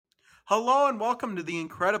Hello and welcome to the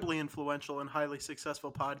incredibly influential and highly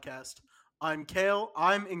successful podcast. I'm Kale.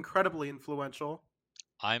 I'm incredibly influential.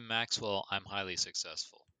 I'm Maxwell. I'm highly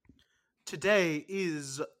successful. Today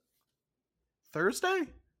is Thursday?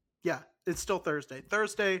 Yeah, it's still Thursday.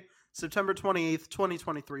 Thursday, September 28th,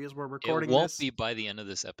 2023 is where we're It recording won't this. be by the end of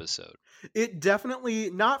this episode. It definitely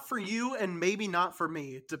not for you and maybe not for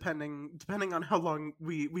me, depending on how long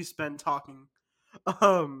we spend talking.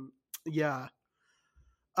 Um yeah.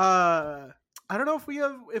 Uh I don't know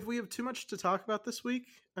if we have too much to talk about this week.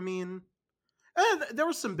 I mean, there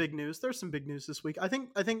was some big news. There's some big news this week. I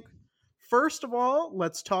think first of all,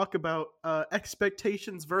 let's talk about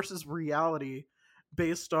expectations versus reality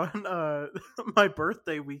based on my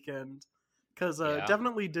birthday weekend because Yeah.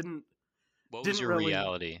 definitely didn't What was didn't your really.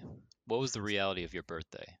 reality? What was the reality of your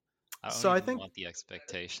birthday? I don't So I even think want the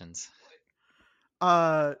expectations.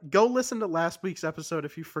 go listen to last week's episode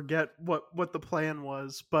if you forget what the plan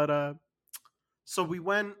was. But so we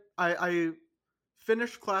went. I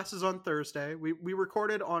finished classes on Thursday. We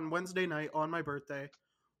recorded on Wednesday night on my birthday.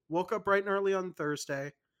 Woke up bright and early on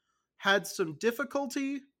Thursday. Had some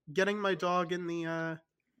difficulty getting my dog in the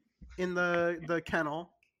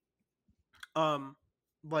kennel. Um,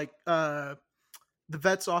 like the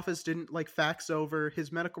vet's office didn't like fax over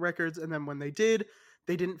his medical records, and then when they did,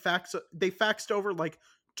 they didn't fax. They faxed over like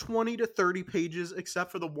 20 to 30 pages,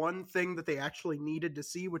 except for the one thing that they actually needed to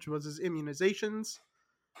see, which was his immunizations.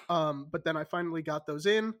 But then I finally got those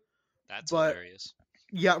in. That's But hilarious.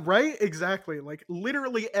 yeah, right, exactly. Like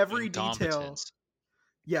literally every detail. Incompetence.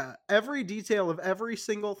 Yeah, every detail of every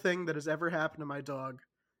single thing that has ever happened to my dog,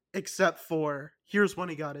 except for here's when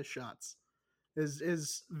he got his shots,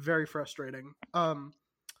 is very frustrating.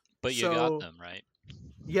 But you got So them, right?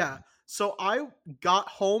 yeah, so I got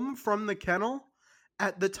home from the kennel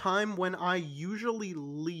at the time when I usually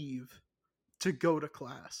leave to go to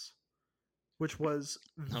class, which was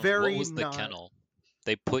No, what very was the not. kennel?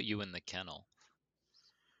 They put you in the kennel.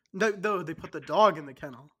 No, they put the dog in the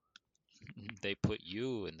kennel. They put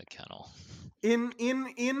you in the kennel.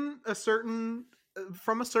 In a certain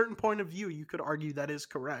from a certain point of view, you could argue that is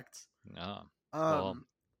correct. Oh, well, Um,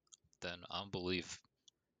 then I'll believe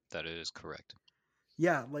that it is correct.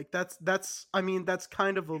 yeah, like that's I mean that's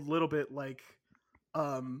kind of a little bit like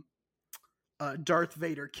um Darth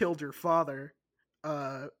Vader killed your father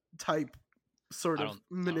uh type sort I of don't I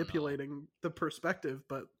don't know. manipulating the perspective,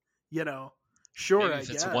 but you know, sure, Maybe I if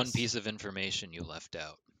it's one guess. piece of information you left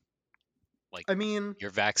out, like I mean,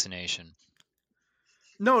 your vaccination.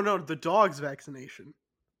 no, the dog's vaccination.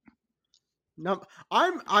 No,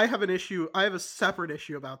 I have an issue. I have a separate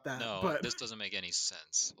issue about that, No, but this doesn't make any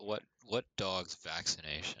sense. What dog's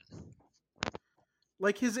vaccination?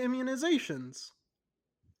 like his immunizations.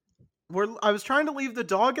 I was trying to leave the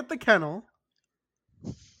dog at the kennel.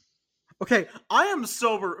 Okay, I am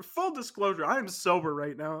sober. Full disclosure, I am sober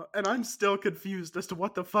right now, and I'm still confused as to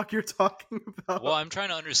what the fuck you're talking Well, about. I'm trying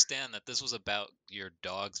to understand that this was about your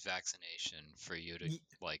dog's vaccination for you to Y-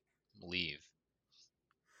 like leave.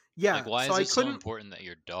 Like yeah, why so is I it so couldn't important that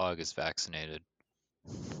your dog is vaccinated?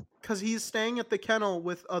 because he's staying at the kennel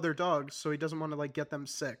with other dogs, so he doesn't want to like get them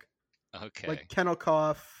sick, like Okay. kennel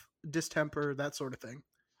cough, distemper, that sort of thing.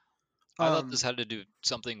 I thought this Um, had to do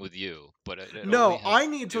something with you, but it only no, has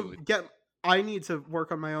to do with I need to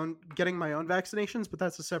work on my own getting my own vaccinations, but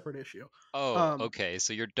that's a separate issue. Oh, Um, okay.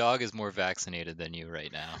 So your dog is more vaccinated than you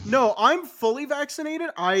right now. no, I'm fully vaccinated.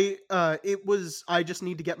 I just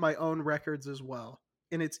need to get my own records as well.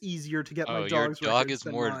 And it's easier to get my Oh, your dog's dog records is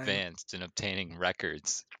than more mine. advanced in obtaining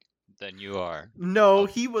records than you are No,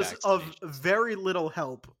 of he was of vaccinations. very little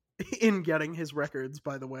help in getting his records,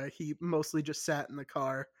 by the way. He mostly just sat in the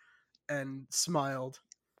car and smiled.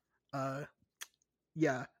 Uh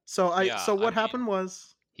yeah. Yeah, So I what mean, happened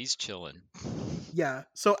was he's chilling. yeah.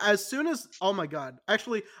 So as soon as oh my god,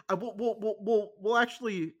 actually I we'll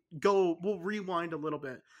actually we'll rewind a little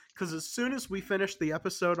bit cuz as soon as we finished the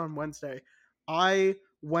episode on Wednesday, I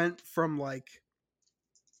went from like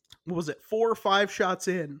what was it, 4 or 5 shots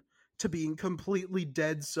in to being completely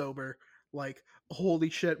dead sober. Like holy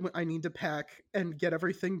shit, I need to pack and get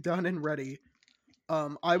everything done and ready.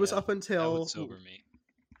 I was Yeah, up that would until sober me.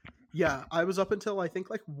 yeah, I was up until I think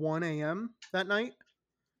like 1 a.m. that night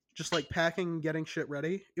just like packing and getting shit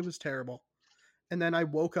ready. It was terrible. And then I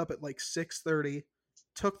woke up at like 6:30,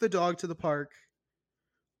 took the dog to the park.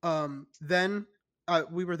 Then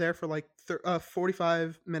we were there for like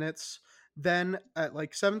 45 minutes. Then at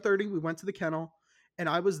like 7:30 we went to the kennel and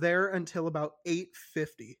I was there until about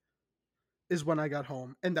 8:50 is when I got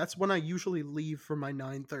home. And that's when I usually leave for my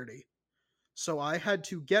 9:30. So I had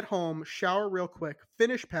to get home, shower real quick,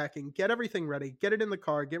 finish packing, get everything ready, get it in the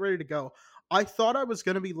car, get ready to go. I thought I was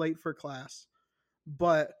going to be late for class,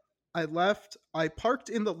 but I left. I parked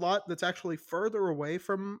in the lot that's actually further away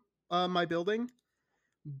from my building,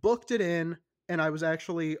 booked it in, and I was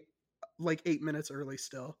actually like 8 minutes early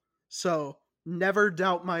still. So never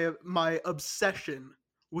doubt my obsession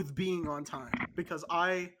with being on time, because Yeah,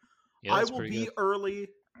 I that's will pretty be good. early.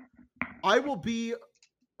 I will be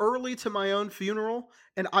early to my own funeral,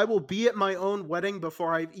 and I will be at my own wedding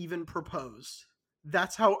before I've even proposed.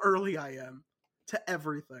 That's how early I am to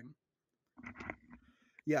everything.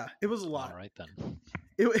 Yeah, it was a All lot. right then.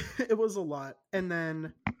 It it was a lot. And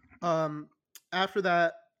then um after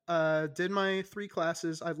that, did my 3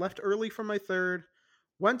 classes. I left early from my third,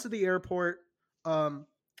 went to the airport. Um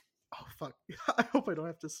oh fuck. I hope I don't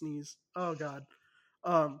have to sneeze. Oh god.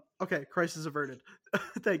 Okay, crisis averted.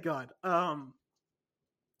 Thank God.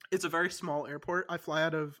 It's a very small airport. I fly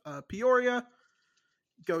out of Peoria,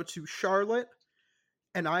 go to Charlotte,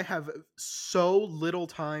 and I have so little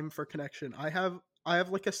time for connection. I have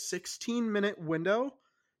like a 16-minute window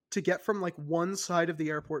to get from like one side of the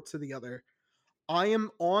airport to the other. I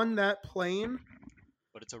am on that plane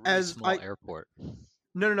But it's a really as small I airport.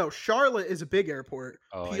 no, Charlotte is a big airport.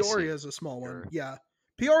 Oh, I Peoria see. is a small one. Your Yeah.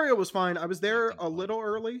 Peoria was fine. I was there connecting a point. little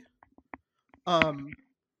early. Um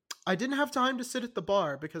I didn't have time to sit at the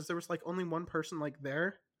bar because there was like only one person like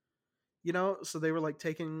there, so they were like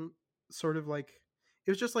taking sort of like,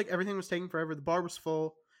 it was just like everything was taking forever. The bar was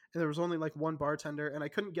full, and there was only like one bartender, and I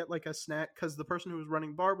couldn't get like a snack because the person who was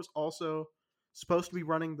running bar was also supposed to be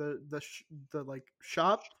running the like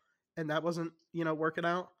shop, and that wasn't working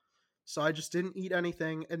out. So I just didn't eat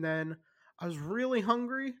anything, and then I was really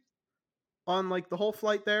hungry on like the whole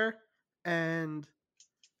flight there, and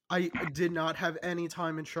I did not have any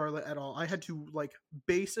time in Charlotte at all. I had to like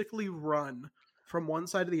basically run from one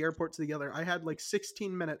side of the airport to the other. I had like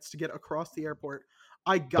 16 minutes to get across the airport.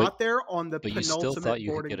 I But got there on the but you still thought penultimate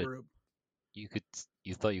you could boarding get a group. you could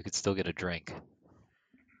you thought you could still get a drink.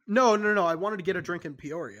 No, no, no. I wanted to get a drink in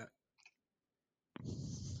Peoria.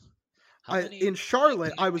 How many In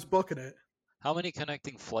Charlotte, I was booking it. how many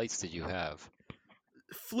connecting flights did you have?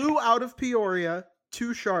 Flew out of Peoria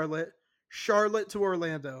to Charlotte, Charlotte to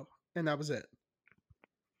Orlando, and that was it.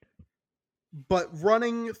 But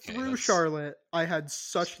running Okay, through that's Charlotte, I had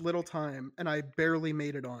such little time, and I barely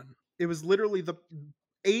made it on. It was literally the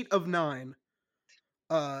 8 of 9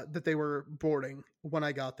 that they were boarding when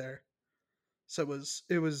I got there. So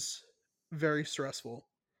it was very stressful.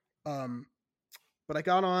 Um, but I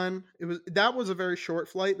got on. That was a very short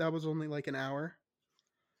flight. That was only like an hour,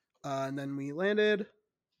 and then we landed.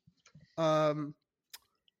 Um,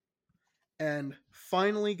 and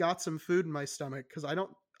finally got some food in my stomach because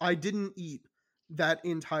I didn't eat that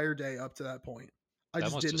entire day up to that point. I that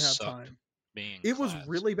just must didn't have have sucked time. being in It was class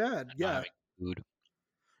really bad. and not Yeah. having food.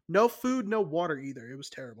 No food, no water either. It was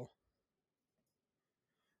terrible.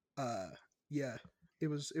 Uh yeah. It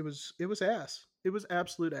was ass. It was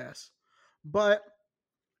absolute ass. But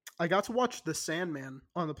I got to watch The Sandman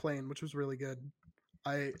on the plane, which was really good.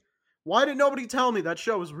 I Why did nobody tell me that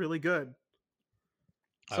show was really good?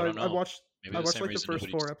 I So don't I know. watched Maybe I the watched same like the reason first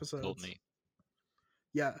nobody 4 told episodes. me.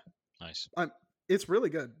 Yeah. Nice. It's really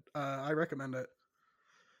good. I recommend it.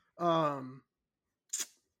 Um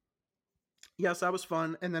yes, that was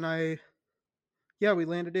fun. And then we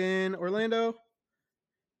landed in Orlando,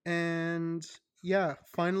 and yeah,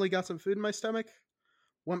 finally got some food in my stomach.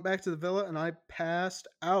 Went back to the villa, and I passed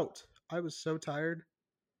out. I was so tired.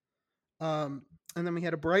 And then we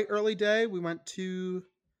had a bright early day. We went to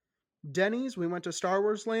Denny's. We went to Star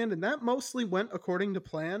Wars Land, and that mostly went according to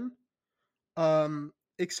plan.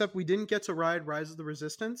 Except we didn't get to ride Rise of the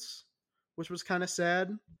Resistance, which was kind of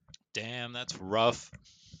sad. Damn, that's rough.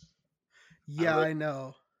 I Yeah, rode. I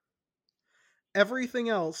know. Everything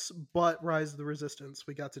else but Rise of the Resistance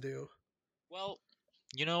we got to do. Well,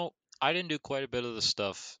 I didn't do quite a bit of the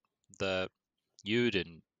stuff that you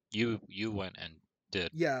didn't. You went and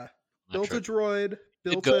did Yeah. on that Built a trip. droid, Did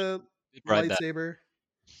built good. a Did ride that. lightsaber.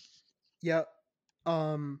 Yep.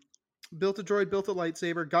 Built a droid, built a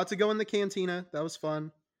lightsaber, got to go in the cantina. That was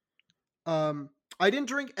fun. Um I didn't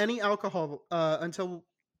drink any alcohol until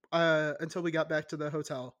we got back to the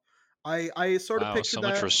hotel. I sort of Wow, pictured so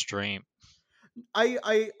much that. restraint.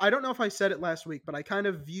 I don't know if I said it last week, but I kind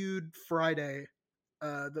of viewed Friday,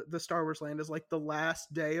 the Star Wars Land, as like the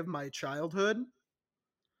last day of my childhood.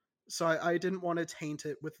 So I didn't want to taint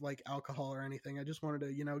it with like alcohol or anything. I just wanted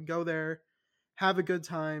to, go there, have a good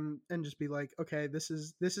time, and just be like, okay, this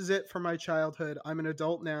is it for my childhood. I'm an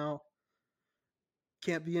adult now.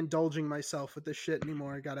 Can't be indulging myself with this shit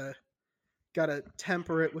anymore. I gotta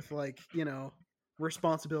temper it with like,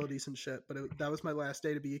 responsibilities and shit. But that was my last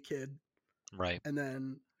day to be a kid. Right. And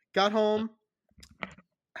then got home,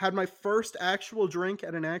 had my first actual drink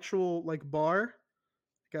at an actual like bar.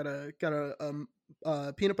 Got a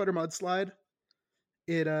peanut butter mudslide.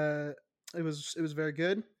 It was very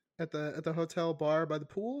good at the hotel bar by the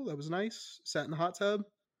pool. That was nice. Sat in the hot tub.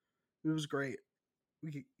 It was great.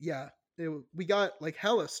 Yeah, we got like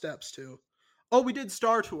hella steps too. Oh, we did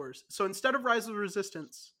Star Tours. So instead of Rise of the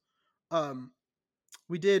Resistance, um,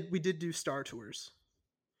 we did do Star Tours,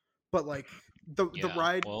 but like the Yeah.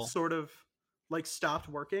 ride Well. sort of like stopped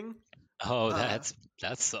working. Oh, Uh,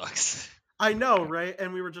 that sucks. I know, right?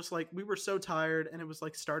 And we were just like we were so tired, and it was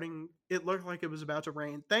like starting. It looked like it was about to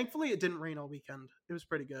rain. Thankfully, it didn't rain all weekend. It was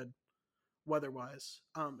pretty good weather-wise.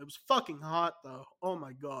 It was fucking hot though. Oh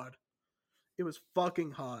my god, it was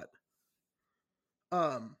fucking hot.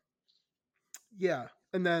 Um, yeah.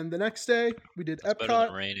 And then the next day we did It's better than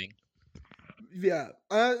Epcot. raining. Yeah.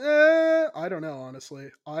 I don't know honestly.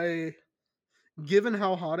 Given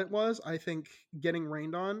how hot it was, I think getting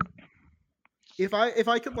rained on. If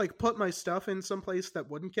I could like put my stuff in some place that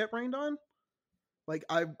wouldn't get rained on, like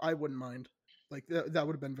I wouldn't mind. Like that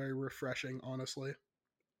would have been very refreshing, honestly.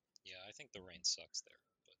 Yeah, I think the rain sucks there.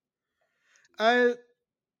 I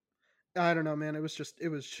I don't know, man. It was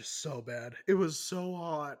just so bad. It was so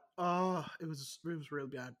hot. It was really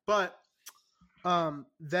bad. But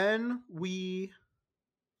then we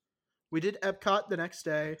did Epcot the next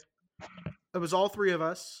day. It was all three of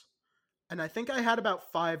us, and I think I had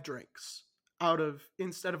about 5 drinks out of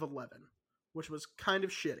instead of 11, which was kind of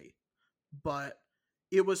shitty. But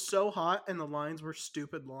it was so hot and the lines were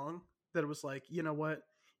stupid long that it was like, you know what?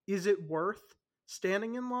 Is it worth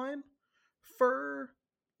standing in line for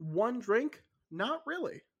one drink? Not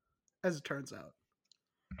really, as it turns out.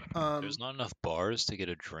 There's Um, not enough bars to get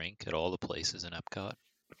a drink at all the places in Epcot.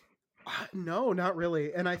 no, not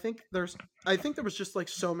really. And I think there was just like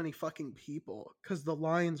so many fucking people because the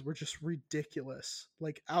lines were just ridiculous.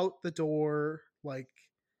 Like out the door, like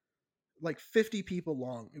 50 people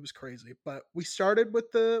long. It was crazy. But we started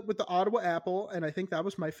with the Ottawa Apple, and I think that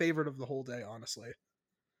was my favorite of the whole day, honestly.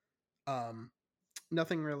 Um,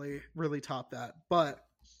 Nothing really topped that. But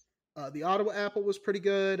the Ottawa Apple was pretty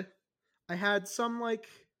good. I had some like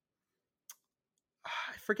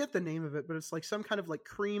I forget the name of it, but it's like some kind of like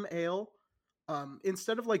cream ale.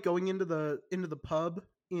 Instead of like going into the pub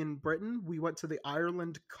in Britain, we went to the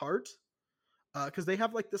Ireland Cart because they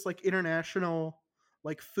have like this like international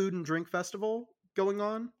like food and drink festival going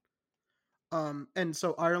on. And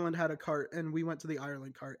so Ireland had a cart, and we went to the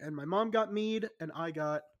Ireland cart, and my mom got mead, and I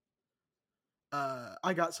got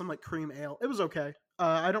some like cream ale. It was okay.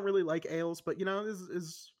 I don't really like ales, but this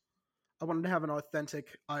is I wanted to have an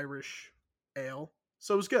authentic Irish ale,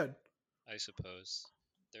 so it was good. I suppose.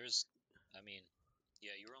 There's, I mean,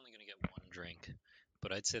 yeah, you're only gonna get one drink,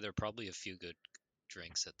 but I'd say there are probably a few good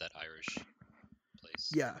drinks at that Irish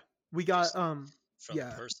place. Yeah, we got Just from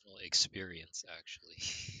yeah. personal experience, actually.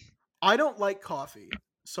 I don't like coffee,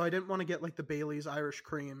 so I didn't want to get like the Bailey's Irish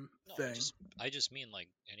cream No, I thing. just I just mean like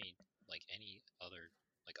any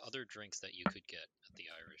other drinks that you could get at the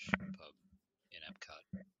Irish pub in Epcot.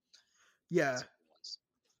 You had Yeah, some good ones,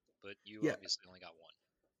 but you yeah, obviously only got one.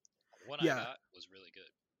 The one I yeah, got was really good.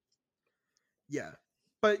 yeah.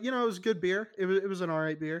 But it was good beer. It was an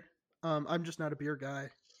alright beer. I'm just not a beer guy.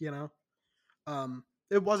 You know.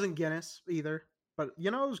 It wasn't Guinness either, but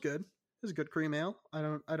it was good. It was a good cream ale.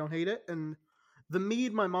 I don't hate it. And the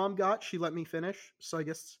mead my mom got, she let me finish. So I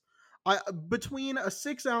guess I between a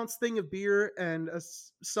 6 ounce thing of beer and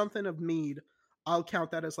something of mead, I'll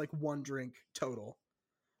count that as like one drink total.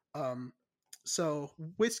 Um, so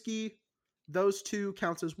whiskey, those two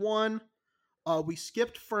counts as one. We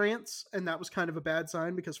skipped France, and that was kind of a bad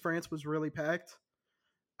sign because France was really packed.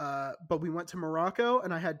 But we went to Morocco,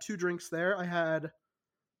 and I had 2 drinks there.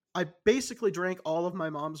 I basically drank all of my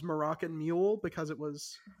mom's Moroccan Mule because it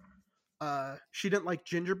was she didn't like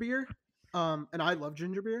ginger beer, and I love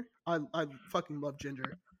ginger beer. I fucking love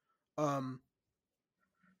ginger. Um,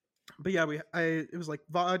 but yeah, it was like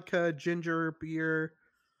vodka, ginger beer,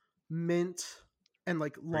 mint, and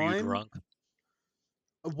like Were you lime. drunk?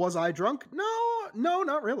 Was I drunk? No, no,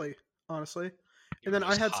 not really, honestly. You And were then I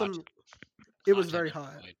just had hot, some. It was hot and very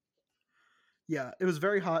hot. annoyed. Yeah, it was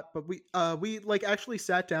very hot. But we like actually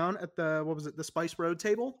sat down at the what was it the Spice Road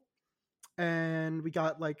table, and we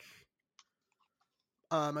got like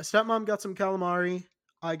my stepmom got some calamari.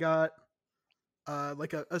 I got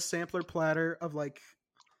like a sampler platter of like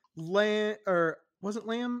lamb or was it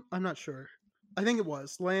lamb? I'm not sure. I think it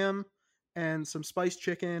was lamb and some spiced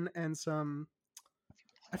chicken and some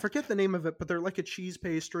I forget the name of it, but they're like a cheese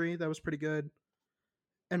pastry that was pretty good.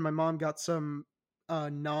 And my mom got some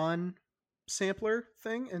non sampler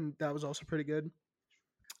thing, and that was also pretty good.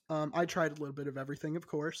 I tried a little bit of everything, of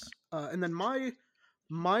course. And then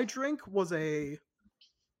my drink was I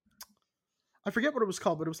forget what it was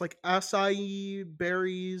called, but it was like acai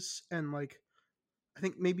berries and like I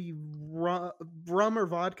think maybe rum or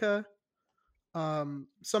vodka,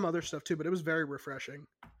 some other stuff too. But it was very refreshing.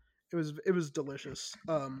 It was delicious.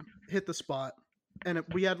 Hit the spot, and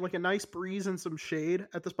we had like a nice breeze and some shade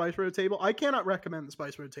at the Spice Road table. I cannot recommend the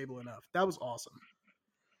Spice Road table enough. That was awesome,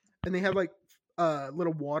 and they had like a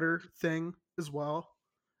little water thing as well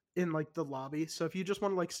in like the lobby. So if you just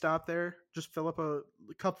want to like stop there, just fill up a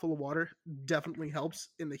cup full of water. Definitely helps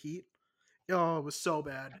in the heat. Oh, it was so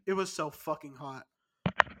bad. It was so fucking hot.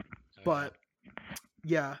 Oh, But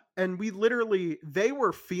yeah, and they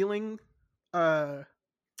were feeling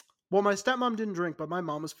well, my stepmom didn't drink, but my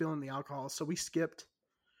mom was feeling the alcohol, so we skipped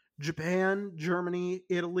Japan, Germany,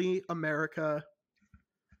 Italy, America,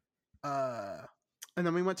 and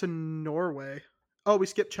then we went to Norway. Oh, we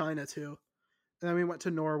skipped China too. And then we went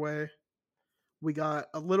to Norway. We got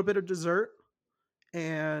a little bit of dessert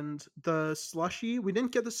and the slushy. We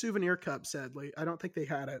didn't get the souvenir cup, sadly. I don't think they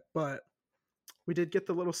had it, but we did get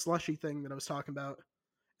the little slushy thing that I was talking about,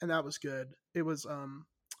 and that was good. It was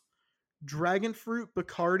dragon fruit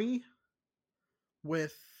Bacardi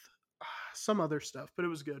with some other stuff, but it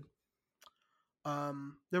was good.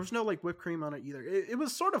 There was no like whipped cream on it either. It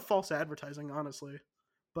was sort of false advertising, honestly,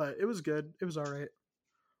 but it was good. It was all right.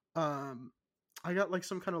 Um, I got like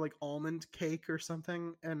some kind of like almond cake or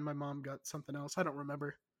something, and my mom got something else. I don't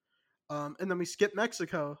remember. And then we skipped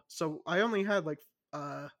Mexico, so I only had like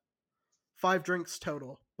 5 drinks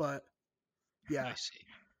total. But yeah, I see.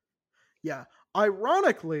 yeah.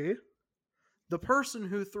 Ironically, the person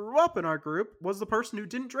who threw up in our group was the person who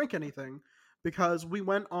didn't drink anything because we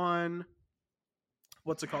went on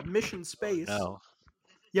what's it called, Mission Space. Oh, no.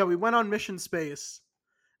 Yeah, we went on Mission Space,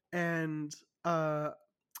 and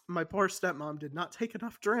my poor stepmom did not take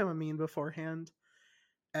enough Dramamine beforehand,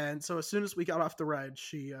 and so as soon as we got off the ride,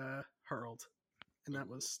 she hurled, and that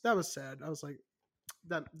was sad. I was like,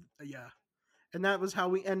 that yeah, and that was how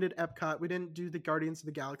we ended Epcot. We didn't do the Guardians of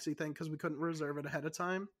the Galaxy thing because we couldn't reserve it ahead of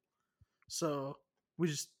time, so we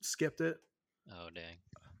just skipped it. Oh, dang.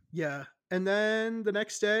 Yeah, and then the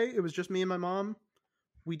next day it was just me and my mom.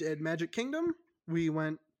 We did Magic Kingdom. We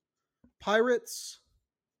went Pirates,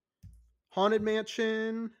 Haunted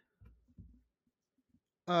Mansion,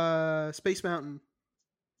 Space Mountain.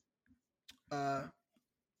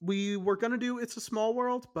 We were gonna do It's a Small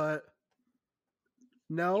World, but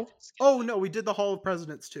You no. can skip Oh that no, we did the Hall of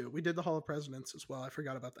Presidents too. We did the Hall of Presidents as well. I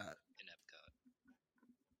forgot about that. in Epcot.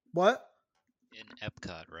 What? In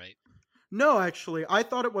Epcot, right? No, actually, I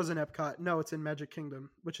thought it was in Epcot. No, it's in Magic Kingdom,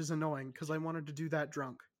 which is annoying because I wanted to do that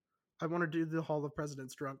drunk. I wanted to do the Hall of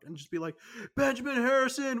Presidents drunk and just be like, Benjamin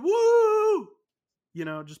Harrison, woo! You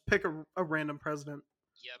know, just pick a random president.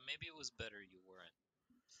 Yeah, maybe it was better you weren't.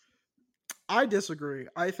 I disagree.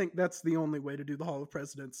 I think that's the only way to do the Hall of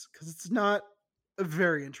Presidents because it's not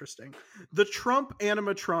very interesting. The Trump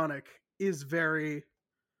animatronic is very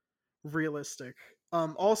realistic.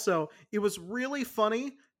 Also, it was really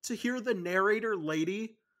funny to hear the narrator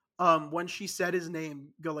lady, when she said his name,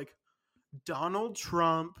 go like Donald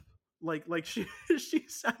Trump, like she she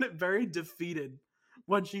sounded very defeated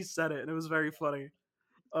when she said it, and it was very funny.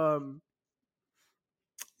 Um,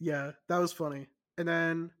 yeah, that was funny. And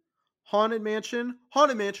then Haunted Mansion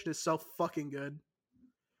is so fucking good.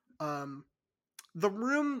 Um, the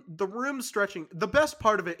room stretching, the best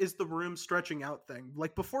part of it is the room stretching out thing,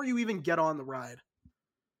 like before you even get on the ride,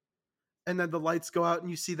 and then the lights go out and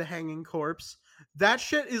you see the hanging corpse. That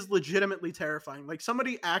shit is legitimately terrifying. Like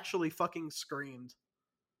somebody actually fucking screamed,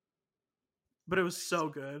 but it was so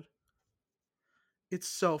good. It's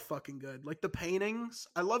so fucking good. Like the paintings,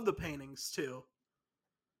 I love the paintings too.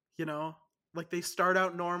 You know, like they start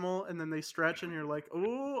out normal and then they stretch and you're like,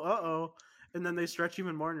 ooh, uh-oh, and then they stretch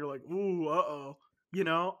even more and you're like, ooh, uh-oh. You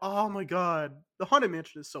know, oh my god, the Haunted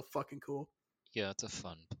Mansion is so fucking cool. Yeah, it's a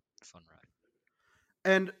fun ride.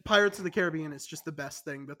 And Pirates of the Caribbean is just the best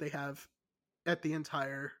thing that they have at the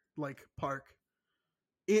entire like park.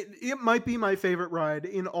 It might be my favorite ride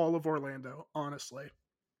in all of Orlando, honestly.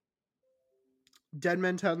 Dead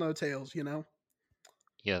Men Tell No Tales, you know?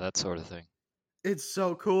 Yeah, that sort of thing. It's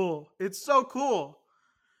so cool. It's so cool.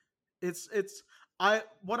 It's I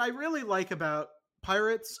what I really like about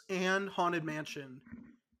Pirates and Haunted Mansion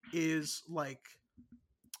is like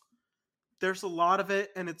there's a lot of it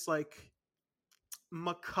and it's like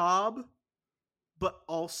macabre but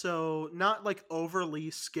also not like overly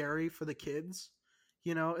scary for the kids.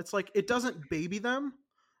 You know, it's like it doesn't baby them,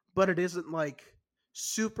 but it isn't like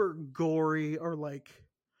super gory or like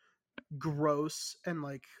gross and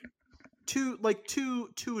too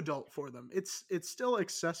adult for them. It's still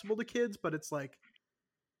accessible to kids, but it's like,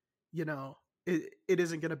 you know, it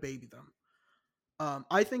isn't gonna baby them.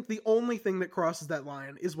 I think the only thing that crosses that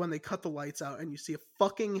line is when they cut the lights out and you see a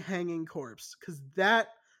fucking hanging corpse, because that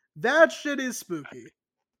shit is spooky.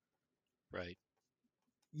 Right.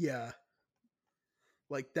 Yeah,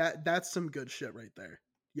 like that's some good shit right there.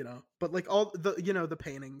 You know, but like all the the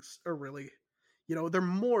paintings are really, they're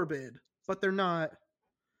morbid, but they're not.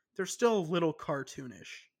 They're still a little cartoonish.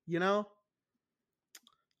 You know,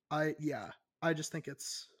 yeah, I just think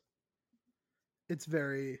it's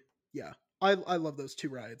very, yeah. I love those two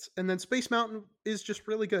rides, and then Space Mountain is just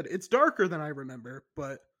really good. It's darker than I remember,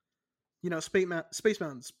 but Space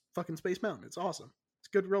Mountain's fucking Space Mountain. It's awesome. It's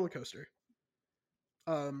a good roller coaster.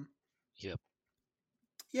 Um, Yep.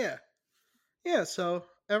 yeah, yeah. So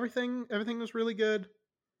everything was really good.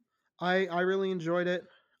 I really enjoyed it.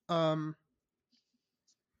 Um,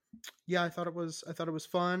 yeah, I thought it was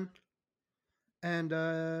fun,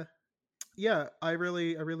 and yeah, I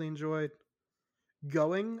really enjoyed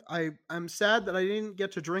going. I'm sad that I didn't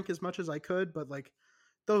get to drink as much as I could, but like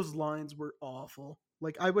those lines were awful.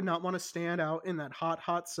 Like I would not want to stand out in that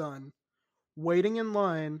hot sun waiting in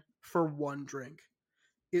line for one drink.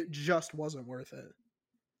 It just wasn't worth it.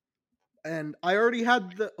 And I already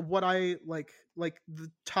had the what I like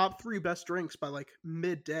the top 3 best drinks by like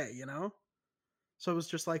midday, you know? So it was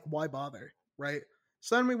just like why bother, right?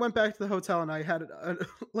 So then we went back to the hotel and I had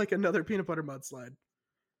like another peanut butter mudslide.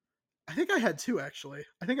 I think I had two actually.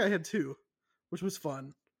 I think I had two, which was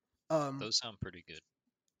fun. Those sound pretty good.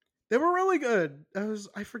 They were really good.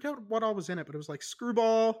 I forget what all was in it, but it was like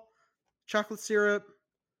screwball, chocolate syrup,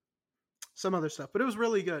 some other stuff. But it was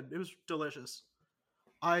really good. It was delicious.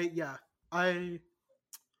 Yeah, I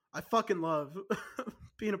I fucking love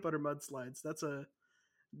peanut butter mudslides.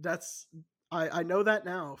 That's I know that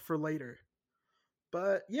now for later.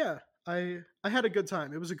 But yeah, I had a good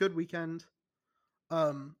time. It was a good weekend.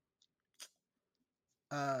 Um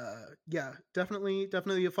yeah,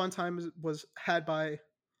 definitely a fun time was had by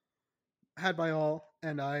all,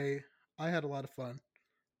 and I had a lot of fun.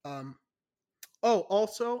 Um oh,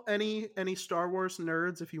 also any Star Wars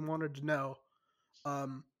nerds, if you wanted to know,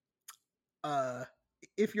 um uh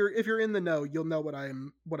if you're in the know, you'll know what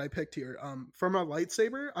I picked here. For my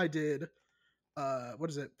lightsaber, I did what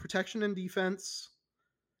is it? Protection and defense,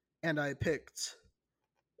 and I picked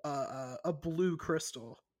a blue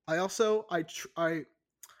crystal. I also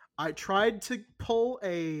I tried to pull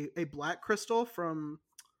a black crystal from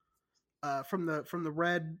the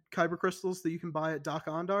red kyber crystals that you can buy at Doc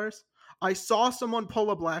Ondar's. I saw someone pull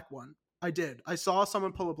a black one. I did. I saw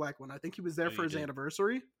someone pull a black one. I think he was there Oh, for you his did.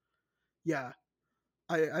 anniversary. Yeah.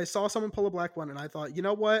 I saw someone pull a black one and I thought, you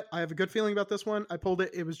know what? I have a good feeling about this one. I pulled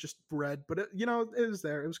it. It was just red, but it was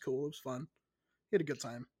there. It was cool. It was fun. He had a good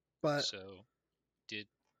time. But So, did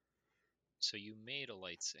so you made a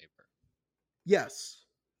lightsaber, yes,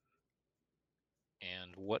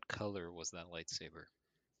 and what color was that lightsaber?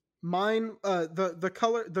 mine,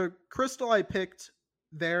 the crystal I picked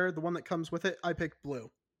there, the one that comes with it, I picked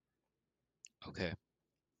blue. Okay.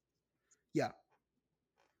 Yeah.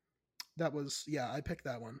 Yeah, I picked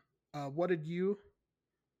that one. What did you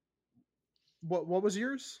what was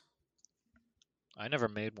yours? I never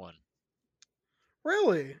made one.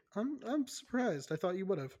 Really? I'm surprised. I thought you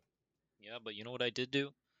would have. Yeah, but you know what I did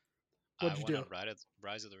do? I What'd you went do? on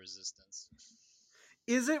Rise of the Resistance.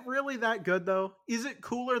 Is it really that good though? Is it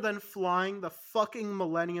cooler than flying the fucking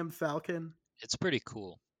Millennium Falcon? It's pretty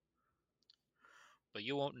cool, but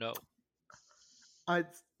you won't know. I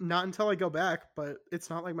Not until I go back, but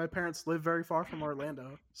it's not like my parents live very far from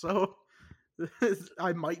Orlando. So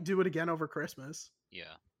I might do it again over Christmas.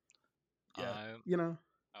 Yeah. Yeah. I You know.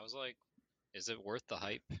 I was like, is it worth the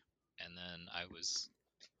hype? And then I was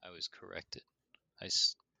corrected. I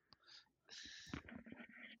because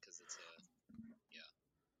it's a yeah,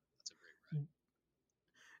 that's a great ride.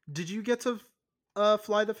 Did you get to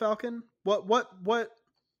fly the Falcon? What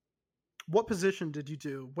position did you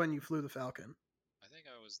do when you flew the Falcon? I think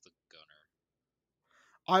I was the gunner.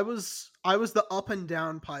 I was the up and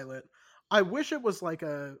down pilot. I wish it was like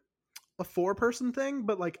a 4-person thing,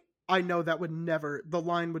 but like I know that would never, the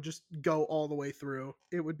line would just go all the way through.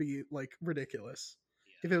 It would be like ridiculous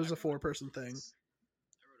if Yeah, it I was a rode it 4-person thing. once.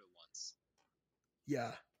 I rode it once.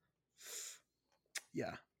 Yeah.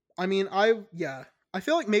 Yeah. I mean, I yeah. I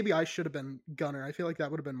feel like maybe I should have been Gunner. I feel like that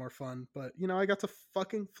would have been more fun. But I got to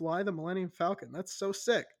fucking fly the Millennium Falcon. That's so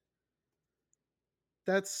sick.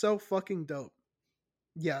 That's so fucking dope.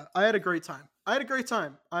 Yeah, I had a great time.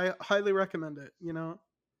 I highly recommend it.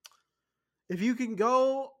 If you can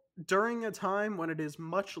go during a time when it is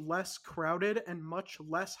much less crowded and much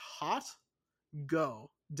less hot,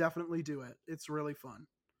 go. Definitely do it. It's really fun.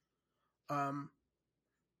 Um,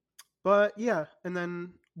 but yeah, and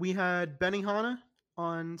then we had Benihana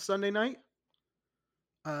on Sunday night.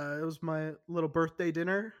 It was my little birthday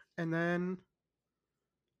dinner, and then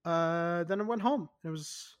I went home.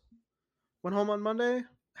 Went home on Monday,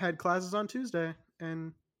 had classes on Tuesday,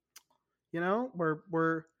 and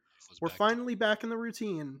we're Was we're back to finally back in the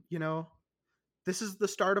routine. This is the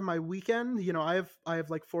start of my weekend. I have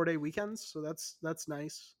like 4-day weekends, so that's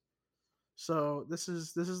nice. So this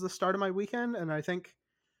is the start of my weekend, and I think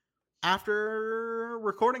after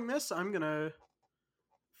recording this, I'm gonna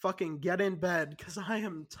fucking get in bed because I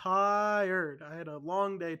am tired. I had a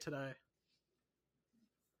long day today.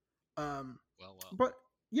 well. But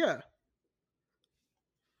yeah.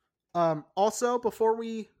 Also, before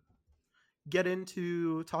we get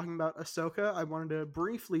into talking about Ahsoka, I wanted to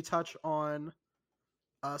briefly touch on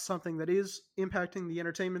something that is impacting the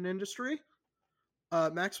entertainment industry.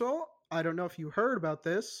 Maxwell, I don't know if you heard about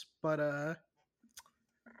this, but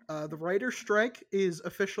the writer's strike is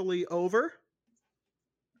officially over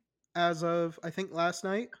as of, I think, last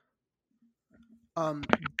night.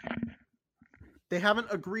 They haven't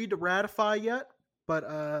agreed to ratify yet,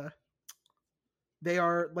 but they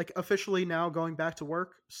are like officially now going back to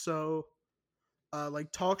work. So,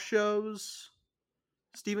 like talk shows,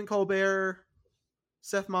 Stephen Colbert,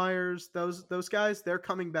 Seth Meyers, those guys, they're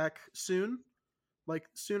coming back soon, like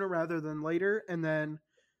sooner rather than later, and then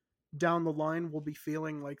down the line we'll be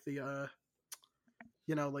feeling like the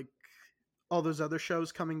like all those other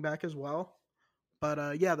shows coming back as well.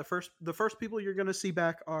 But yeah, the first people you're gonna see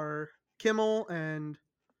back are Kimmel and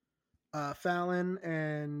Fallon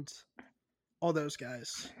and all those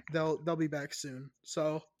guys. They'll be back soon.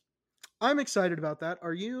 So I'm excited about that.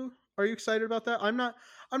 Are you excited about that? I'm not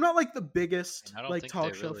like the biggest I don't like think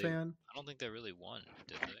talk they show really. fan. I don't think they really won,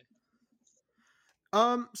 did they?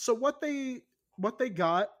 So what they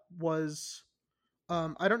got was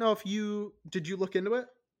I don't know if you look into it?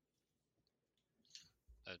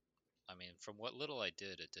 I mean, from what little I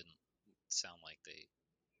did, it didn't sound like they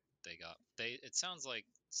got they. It sounds like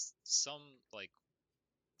some like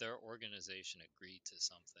their organization agreed to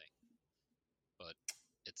something, but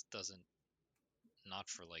it doesn't not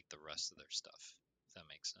for like the rest of their stuff. If that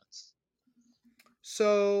makes sense.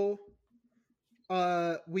 So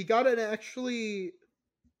we got it actually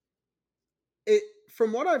it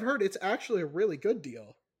from what I've heard it's actually a really good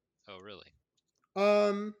deal. Oh, really?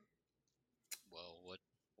 Um Well,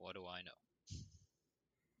 what do I know?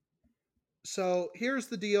 so here's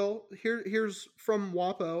the deal. Here's from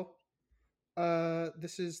WAPO.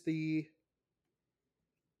 This is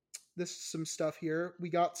some stuff here. We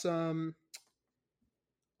got some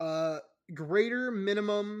uh greater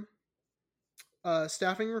minimum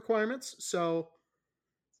staffing requirements. So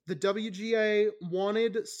the WGA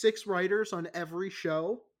wanted 6 writers on every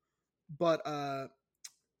show, but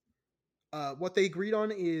what they agreed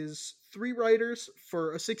on is 3 writers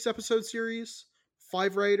for a 6-episode series,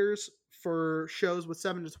 5 writers for shows with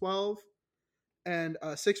 7 to 12, and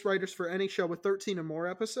 6 writers for any show with 13 or more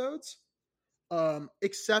episodes,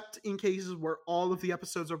 except in cases where all of the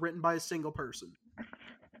episodes are written by a single person.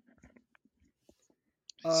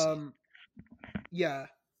 I see. Yeah.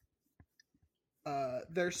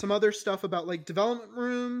 There's some other stuff about like development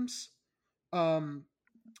rooms. The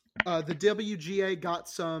WGA got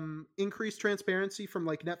some increased transparency from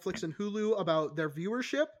like Netflix and Hulu about their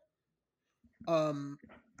viewership. And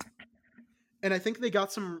I think they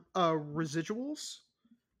got some residuals.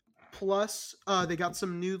 Plus, they got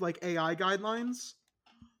some new like AI guidelines.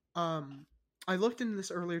 I looked into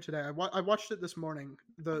this earlier today. I watched it this morning.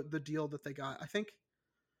 The deal that they got. I think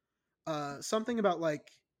something about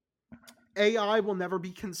like AI will never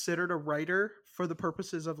be considered a writer for the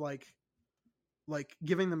purposes of like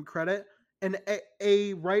giving them credit. And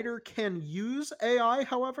a writer can use AI,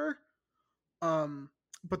 however,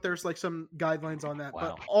 but there's like some guidelines on that.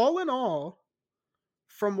 Wow. But all in all,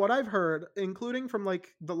 from what I've heard, including from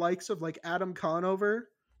like the likes of like Adam Conover,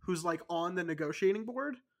 who's like on the negotiating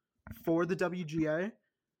board for the WGA,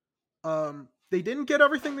 they didn't get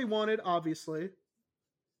everything they wanted, obviously.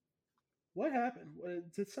 What happened?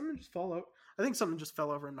 Did someone just fall out? I think someone just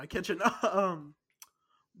fell over in my kitchen.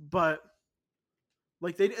 But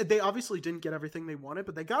like they obviously didn't get everything they wanted,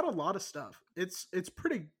 but they got a lot of stuff. It's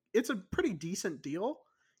pretty it's a pretty decent deal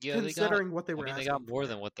Yeah, they got. considering what they I were mean, they got asking more for.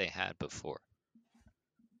 than what they had before.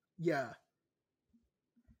 Yeah.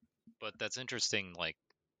 But that's interesting. Like,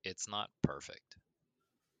 it's not perfect.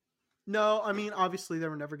 No, I mean, obviously they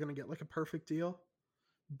were never going to get like a perfect deal,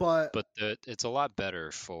 but But it's a lot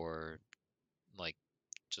better for like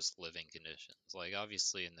just living conditions. Like,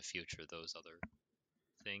 obviously, in the future, those other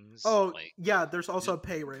things, oh like, yeah, there's also a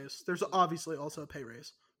pay raise. There's obviously also a pay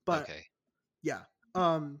raise, but okay, yeah,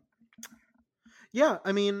 um, yeah.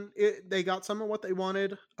 I mean, they got some of what they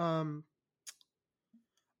wanted.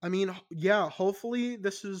 I mean, yeah. Hopefully,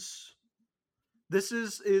 this is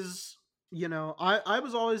you know, I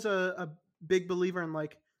was always a big believer in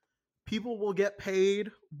like people will get paid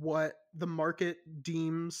what the market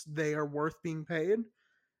deems they are worth being paid,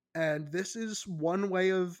 and this is one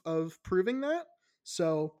way of proving that.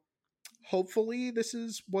 So hopefully this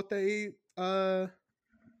is what they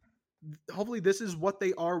hopefully this is what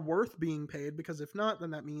they are worth being paid, because if not,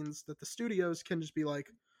 then that means that the studios can just be like,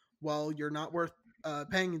 well, you're not worth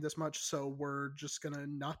paying you this much, so we're just gonna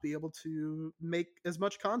not be able to make as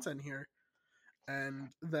much content here, and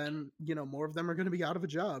then more of them are gonna be out of a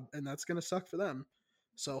job, and that's gonna suck for them.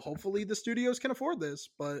 So hopefully the studios can afford this,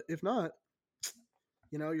 but if not,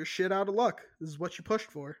 you're shit out of luck. This is what you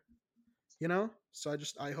pushed for. So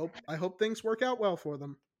I hope things work out well for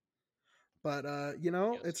them. But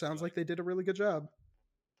yes, it sounds enjoy. like they did a really good job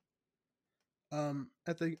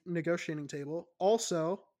at the negotiating table.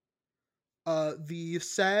 Also, the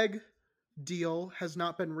SAG deal has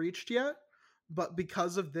not been reached yet, but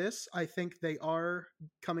because of this, I think they are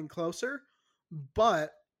coming closer.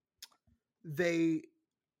 But they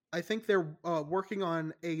I think they're working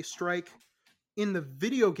on a strike in the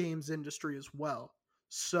video games industry as well.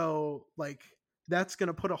 So like that's going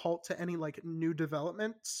to put a halt to any like new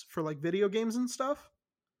developments for like video games and stuff.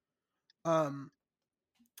 Um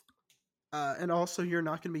and also you're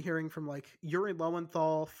not going to be hearing from like Yuri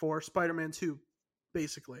Lowenthal for Spider-Man 2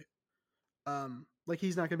 basically. Like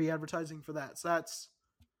he's not going to be advertising for that. So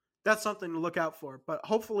that's something to look out for. But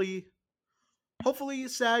hopefully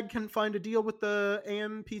SAG can find a deal with the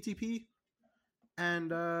AMPTP,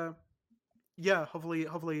 and yeah,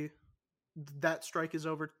 hopefully that strike is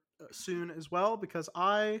over soon as well, because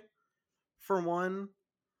I, for one,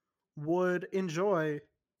 would enjoy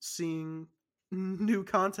seeing new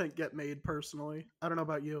content get made personally. I don't know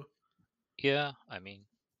about you. Yeah, I mean,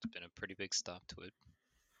 it's been a pretty big stop to it.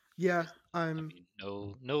 Yeah, 'Cause, I I'm mean,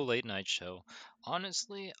 no late night show.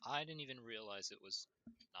 Honestly, I didn't even realize it was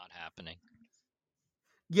not happening.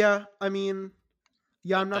 yeah, I mean,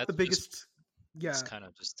 yeah, But I'm not the that's just biggest. it's Yeah, kind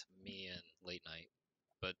of just me and late night.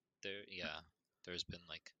 But there's been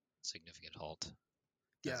like significant halt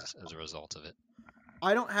yeah. as a result of it.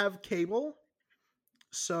 I don't have cable,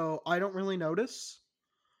 so I don't really notice,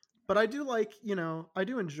 but I do like, I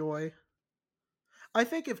do enjoy. I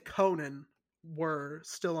think if Conan were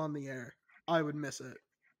still on the air, I would miss it,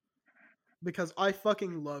 because I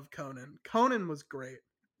fucking love Conan. Conan was great.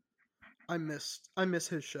 I miss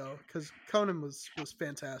his show because Conan was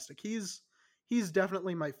fantastic. He's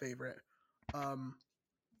definitely my favorite. Um,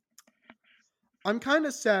 I'm kind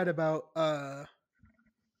of sad about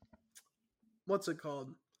what's it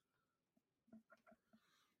called?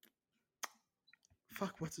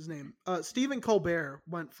 Fuck, what's his name? Stephen Colbert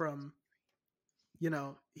went from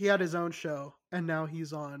he had his own show, and now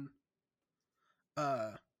he's on.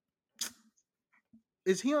 Uh,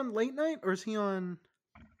 is he on late night or is he on?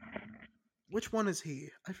 Which one is he?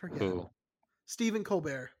 I forget. Who? Stephen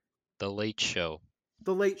Colbert. The Late Show.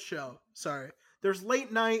 The Late Show. Sorry. There's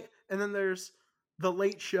late night, and then there's the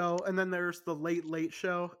Late Show, and then there's the Late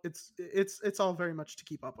Show. It's all very much to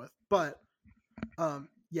keep up with. But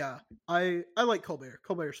yeah, I like Colbert.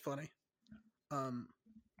 Colbert's funny. Um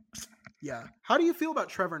yeah. How do you feel about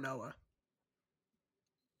Trevor Noah?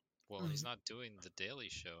 Well, he's not doing the Daily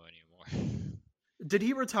Show anymore. Did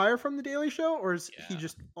he retire from the Daily Show, or is he Yeah,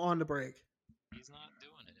 just on the break? he's not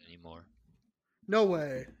doing it anymore. No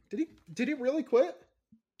way. Did he really quit?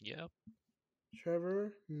 Yep.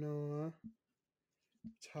 Trevor Noah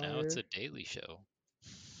Now it's retire a Daily Show.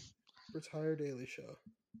 retire Daily Show.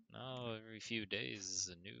 Now every few days is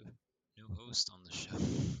a new host on the show.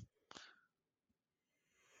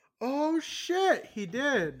 Oh shit, he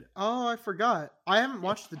did. Oh, I forgot. I haven't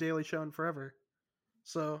watched The Daily Show in forever,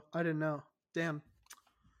 so I didn't know. Damn,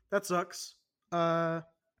 that sucks. I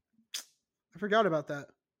forgot about that.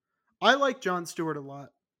 I like Jon Stewart a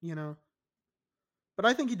lot, but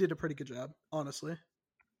I think he did a pretty good job, honestly.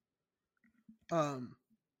 Um,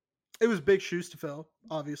 it was big shoes to fill,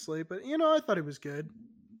 obviously, but I thought he was good.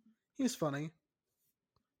 He's funny.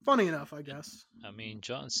 Funny enough, I guess. I mean,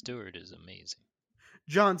 Jon Stewart is amazing.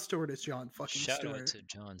 Jon Stewart is Jon fucking Shout Stewart. out to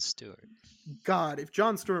Jon Stewart. God, if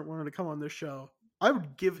Jon Stewart wanted to come on this show, I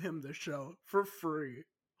would give him this show for free.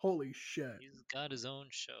 Holy shit. He's got his own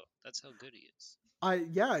show. That's how good he is.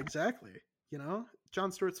 Yeah, exactly. You know,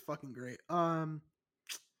 Jon Stewart's fucking great.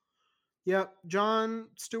 Yeah, Jon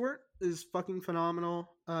Stewart is fucking phenomenal.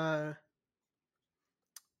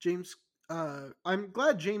 James, I'm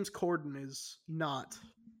glad James Corden is not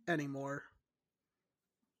anymore.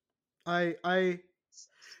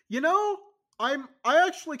 You know, I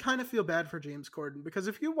actually kind of feel bad for James Corden because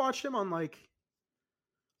if you watch him on like,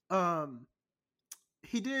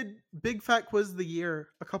 he did Big Fat Quiz of the Year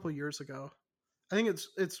a couple years ago. I think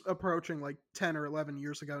it's approaching like 10 or 11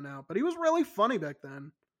 years ago now, but he was really funny back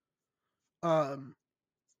then.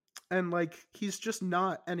 And like he's just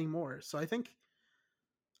not anymore. So I think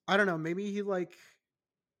I don't know, maybe he like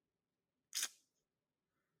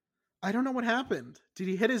I don't know what happened. Did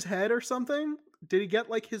he hit his head or something? Did he get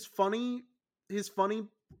like his funny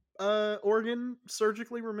organ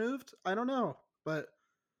surgically removed? I don't know, but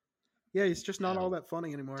yeah, he's just not all that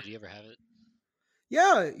funny anymore. Did he ever have it?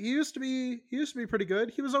 Yeah, he used to be pretty good.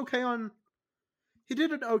 He was okay on he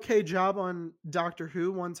did an okay job on Doctor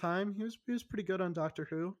Who one time. He was pretty good on Doctor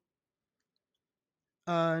Who.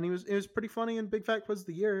 And it was pretty funny in Big Fat Quiz of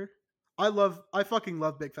the Year. I fucking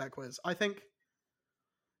love Big Fat Quiz. I think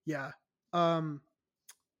yeah. I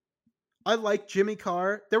like Jimmy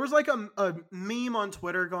Carr. There was like a meme on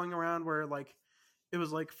Twitter going around where like it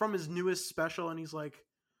was like from his newest special and he's like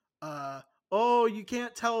oh, you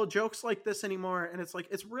can't tell jokes like this anymore, and it's like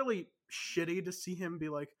it's really shitty to see him be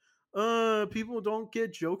like people don't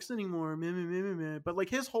get jokes anymore, but like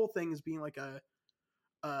his whole thing is being like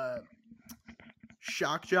a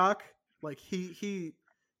shock jock. Like he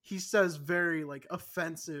says very like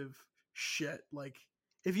offensive shit. Like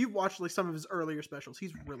if you've watched like some of his earlier specials,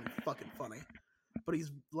 he's really fucking funny, but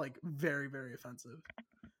he's like very, very offensive.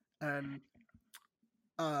 And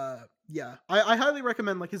yeah, I highly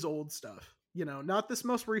recommend like his old stuff. You know, not this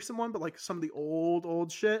most recent one, but like some of the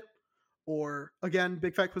old shit. Or again,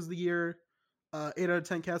 Big Fat Quiz of the Year, 8 out of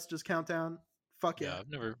 10 Cats Just Countdown. Fuck yeah. I've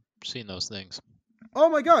never seen those things. Oh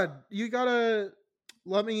my god, you gotta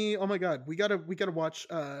oh my god, we gotta watch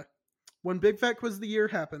when Big Fat Quiz of the Year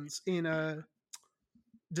happens in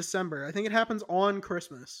December. I think it happens on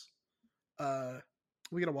Christmas.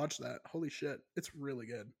 We gotta watch that. Holy shit, it's really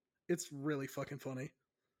good. It's really fucking funny.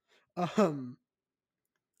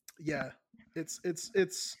 Yeah, it's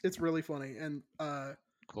really funny. And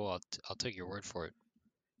cool, I'll take your word for it.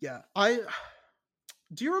 Yeah,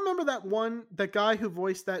 do you remember that guy who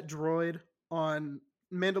voiced that droid on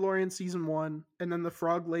Mandalorian season 1, and then the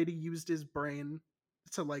frog lady used his brain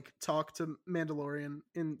to like talk to Mandalorian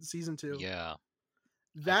in season 2? Yeah,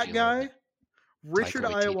 that guy, Richard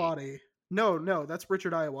Ayoade. No, that's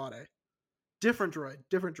Richard Ayoade. Different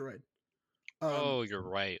droid. Oh, you're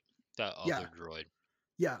right. That other droid.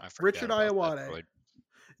 Yeah, Richard Ayoade.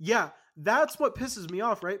 Yeah, that's what pisses me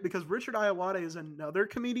off, right? Because Richard Ayoade is another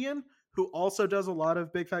comedian who also does a lot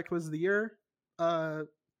of Big Fat Quiz of the Year. I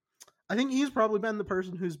think he's probably been the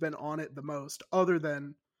person who's been on it the most, other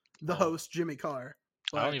than the host, Jimmy Carr.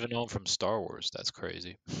 But I don't even know him from Star Wars. That's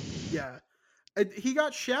crazy. Yeah. He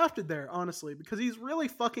got shafted there, honestly, because he's really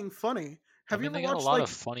fucking funny. Have you ever watched? They got a lot of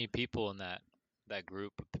funny people in that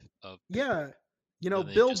group of people. Yeah. You know,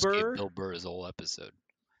 Bill Burr. Gave Bill Burr his whole episode,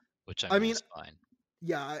 which I mean is fine.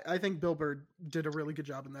 Yeah, I think Bill Burr did a really good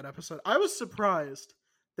job in that episode. I was surprised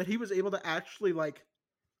that he was able to actually like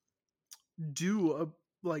do a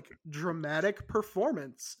like dramatic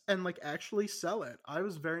performance and like actually sell it. I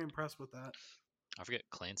was very impressed with that. I forget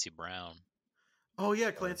Clancy Brown. Oh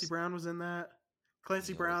yeah, Clancy Brown was in that.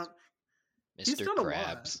 Clancy Brown, Mr.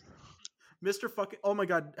 Krabs, Mr. Fucking. Oh my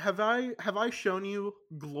god, have I shown you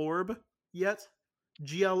Glorb yet?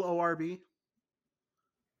 GLORB.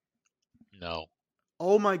 No.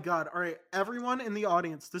 Oh my god! All right, everyone in the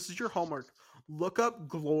audience, this is your homework. Look up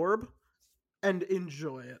Glorb and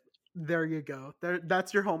enjoy it. There you go.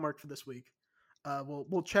 That's your homework for this week.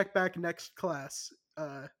 We'll check back next class.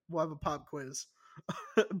 We'll have a pop quiz,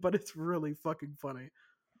 but it's really fucking funny.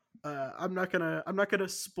 I'm not gonna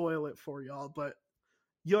spoil it for y'all, but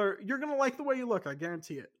you're gonna like the way you look. I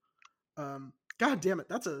guarantee it. God damn it!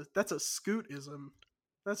 That's a scootism.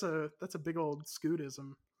 That's a big old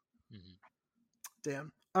scootism. Mm-hmm.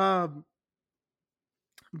 Damn.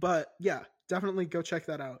 But yeah, definitely go check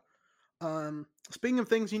that out. Speaking of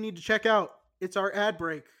things you need to check out, it's our ad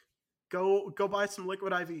break. Go buy some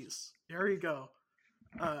liquid IVs. There you go.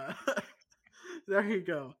 There you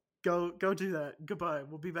go. Go do that. Goodbye.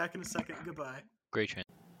 We'll be back in a second. Goodbye. Great chance.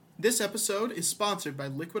 This episode is sponsored by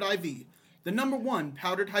Liquid IV, the #1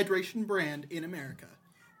 powdered hydration brand in America.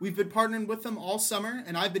 We've been partnering with them all summer,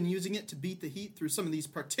 and I've been using it to beat the heat through some of these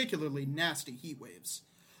particularly nasty heat waves.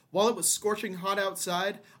 While it was scorching hot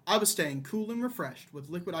outside, I was staying cool and refreshed with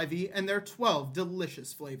Liquid IV and their 12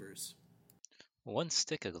 delicious flavors. One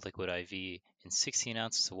stick of Liquid IV in 16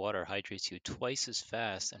 ounces of water hydrates you twice as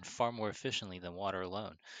fast and far more efficiently than water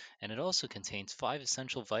alone, and it also contains 5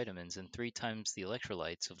 essential vitamins and 3 times the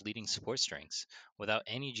electrolytes of leading sports drinks, without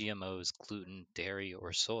any GMOs, gluten, dairy,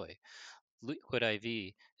 or soy. Liquid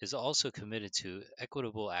IV is also committed to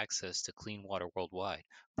equitable access to clean water worldwide,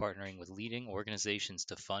 partnering with leading organizations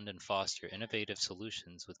to fund and foster innovative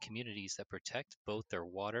solutions with communities that protect both their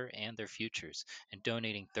water and their futures, and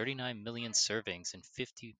donating 39 million servings in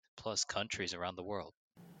 50 plus countries around the world.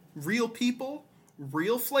 Real people,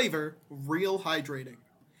 real flavor, real hydrating.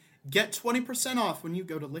 Get 20% off when you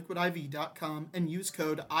go to liquidiv.com and use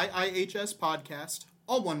code IIHSPodcast,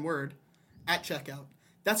 all one word, at checkout.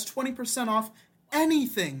 That's 20% off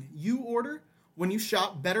anything you order when you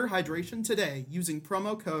shop Better Hydration today using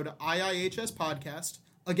promo code IIHSPodcast,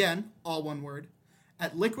 again, all one word,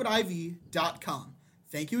 at liquidiv.com.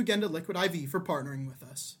 Thank you again to Liquid IV for partnering with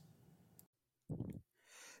us.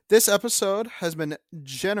 This episode has been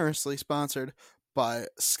generously sponsored by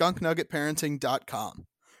skunknuggetparenting.com,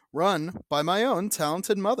 run by my own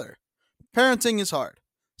talented mother. Parenting is hard.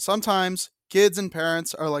 Sometimes kids and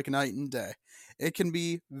parents are like night and day. It can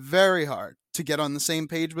be very hard to get on the same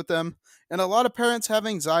page with them, and a lot of parents have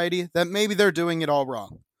anxiety that maybe they're doing it all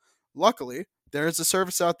wrong. Luckily, there is a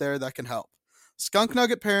service out there that can help. Skunk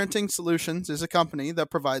Nugget Parenting Solutions is a company that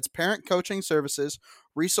provides parent coaching services,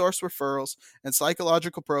 resource referrals, and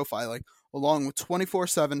psychological profiling, along with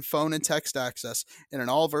 24/7 phone and text access in an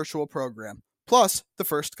all-virtual program. Plus, the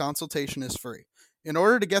first consultation is free. In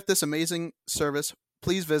order to get this amazing service,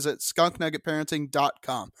 please visit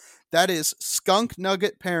skunknuggetparenting.com. That is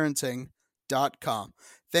skunknuggetparenting.com.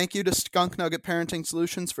 Thank you to Skunk Nugget Parenting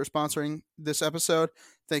Solutions for sponsoring this episode.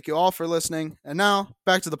 Thank you all for listening. And now,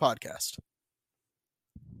 back to the podcast.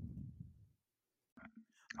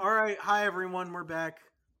 All right. Hi, everyone. We're back.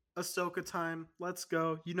 Ahsoka time. Let's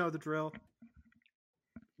go. You know the drill.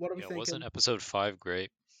 What are we thinking? Wasn't episode 5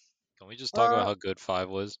 great? Can we just talk about how good 5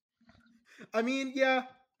 was? I mean, yeah.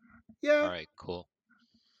 All right, cool.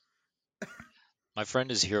 My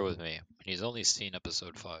friend is here with me, and he's only seen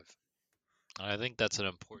episode 5. And I think that's an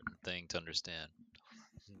important thing to understand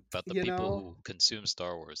about the people who consume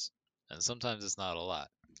Star Wars. And sometimes it's not a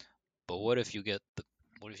lot. But what if you get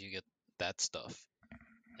that stuff?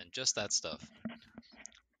 And just that stuff.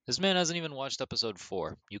 This man hasn't even watched episode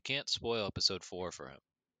 4. You can't spoil episode 4 for him.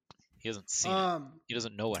 He hasn't seen it. He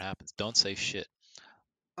doesn't know what happens. Don't say shit.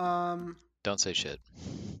 Don't say shit.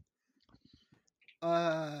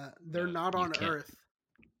 They're not on Earth.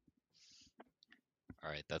 All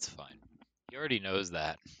right, that's fine. He already knows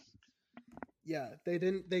that. Yeah, they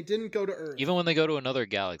didn't go to Earth. Even when they go to another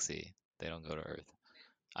galaxy, they don't go to Earth.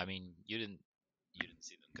 I mean, you didn't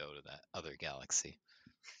see them go to that other galaxy.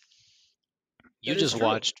 You just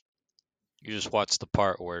watched the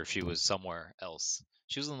part where she was somewhere else.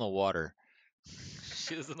 She was in the water.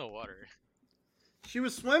 She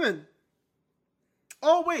was swimming.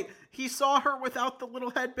 Oh, wait. He saw her without the little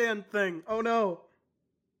headband thing. Oh, no.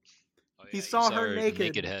 Oh, yeah, he saw her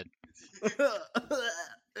naked head.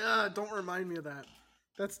 Don't remind me of that.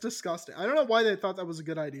 That's disgusting. I don't know why they thought that was a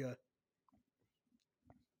good idea.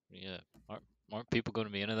 Yeah. Aren't people going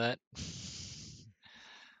to be into that?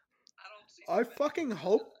 I fucking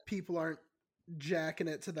hope people aren't jacking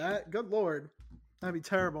it to that. Good lord. That'd be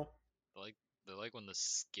terrible. They like when the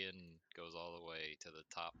skin goes all the way to the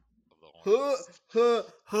top of the horns.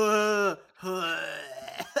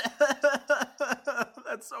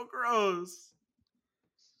 That's so gross.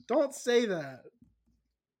 Don't say that.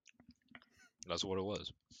 That's what it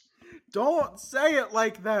was. Don't say it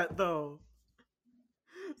like that, though.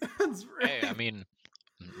 Hey, I mean,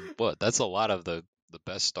 what? That's a lot of the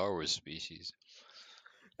best Star Wars species.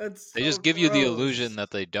 They just give you the illusion that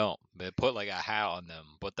they don't. They put like a hat on them,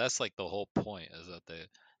 but that's like the whole point, is that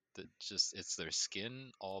it's their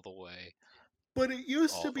skin all the way. But it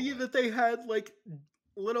used to be that they had like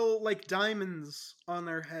little like diamonds on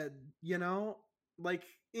their head, you know? Like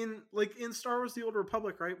in Star Wars: The Old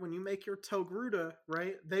Republic, right? When you make your Togruta,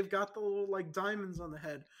 right? They've got the little like diamonds on the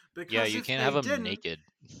head. Because you can't have them naked.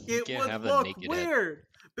 It would look weird.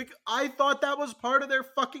 I thought that was part of their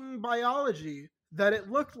fucking biology, that it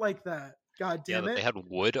looked like that. God damn it. They had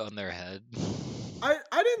wood on their head.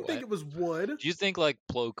 I didn't think What? it was wood. Do you think like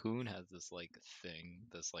Plo Koon has this like thing,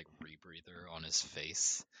 this like rebreather on his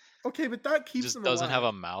face? Okay, but that He keeps just him doesn't have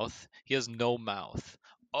alive. a mouth. He has no mouth.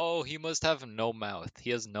 Oh, he must have no mouth.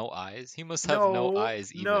 He has no eyes. He must have no No,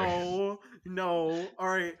 eyes either. no, no. All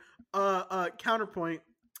right. Counterpoint.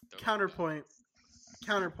 They're like Counterpoint.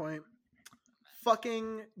 Counterpoint.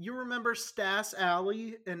 Fucking, you remember Stas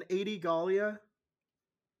Alley and 80 Galia?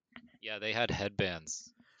 yeah, they had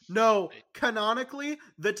headbands. No, They- canonically,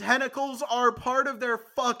 the tentacles are part of their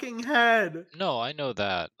fucking head. No, I know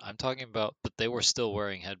that. I'm talking about, but they were still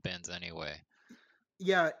wearing headbands anyway.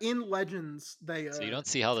 Yeah, in Legends, they So you don't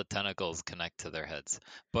see how the tentacles connect to their heads.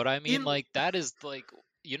 But I mean, in like, that is like,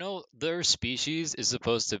 their species is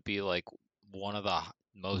supposed to be like one of the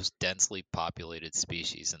most densely populated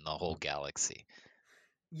species in the whole galaxy.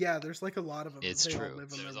 yeah, there's like a lot of them. It's They all true.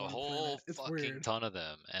 live on There's their a one whole planet. It's fucking weird. ton of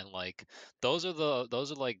them, and like those are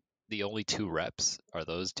like the only two reps are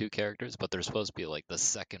those two characters, but they're supposed to be like the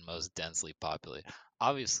second most densely populated.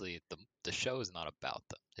 Obviously, the show is not about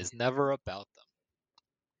them. It's never about them.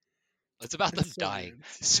 It's about them It's so dying. weird.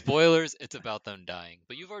 Spoilers, it's about them dying.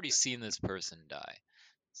 But you've already seen this person die.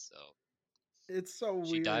 So It's so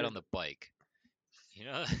she died on weird. the bike. You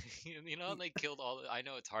know, they killed all. I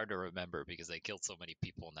know it's hard to remember because they killed so many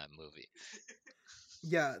people in that movie.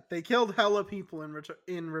 Yeah, they killed hella people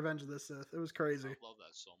in Revenge of the Sith. It was I crazy. love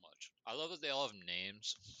that so much. I love that they all have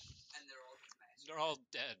names. And they're all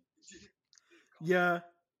dead. Yeah,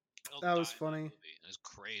 They all that was died in funny. movie. It's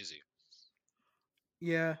crazy.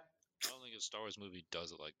 Yeah, I don't think a Star Wars movie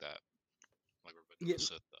does it like that, like Revenge yeah, of the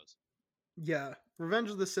Sith does. yeah. Revenge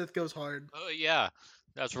of the Sith goes hard. Oh yeah,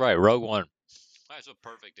 that's right. Rogue One. That's a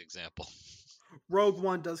perfect example. Rogue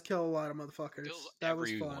One does kill a lot of motherfuckers. Kills That was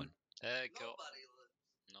everyone. fun.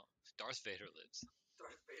 No, Darth Vader lives.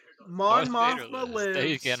 Mon Darth Vader Mothma lives. They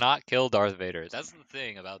lives. cannot kill Darth Vader. That's the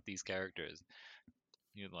thing about these characters.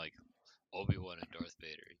 You like Obi-Wan and Darth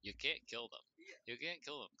Vader. You can't kill them. You can't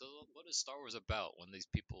kill them. Because what is Star Wars about when these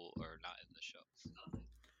people are not in the show?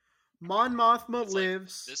 Mon Mothma It's like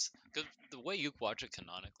lives. this, because the way you watch it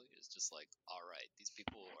canonically is just like, all right, these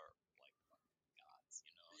people are like gods.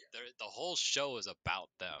 The whole show is about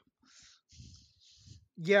them.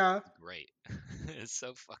 Yeah, It's great. It's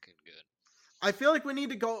so fucking good. I feel like we need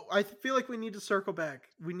to go. I feel like we need to circle back.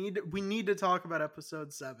 We need to talk about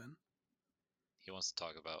episode 7. He wants to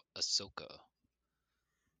talk about Ahsoka.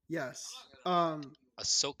 Yes.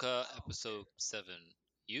 Ahsoka episode 7.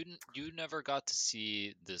 You never got to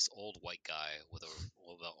see this old white guy with an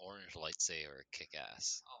orange lightsaber kick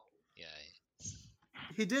ass. Yeah.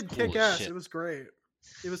 He did Cool kick as ass. shit. It was great.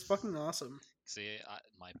 It was fucking awesome. See,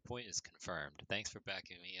 my point is confirmed. Thanks for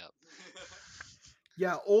backing me up.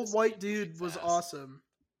 Yeah, old This white dude dude kicks was ass. awesome.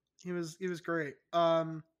 He was great.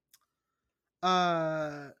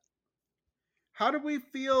 How do we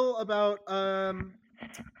feel about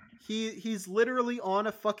he's literally on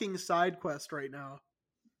a fucking side quest right now.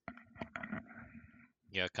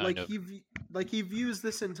 Yeah, kind of. He views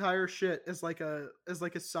this entire shit as like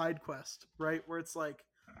a side quest, right? Where it's like,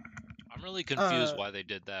 I'm really confused why they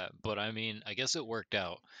did that, but I mean, I guess it worked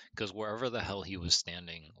out because wherever the hell he was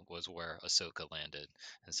standing was where Ahsoka landed,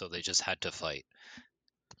 and so they just had to fight.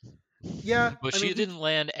 yeah, But I she mean, didn't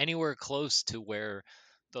land anywhere close to where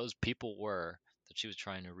those people were that she was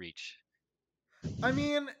trying to reach. I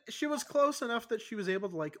mean, she was close enough that she was able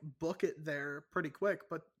to like book it there pretty quick,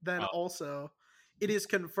 but then Oh. also it is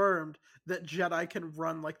confirmed that Jedi can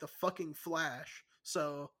run like the fucking Flash.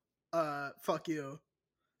 So, fuck you.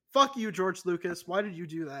 Fuck you, George Lucas. Why did you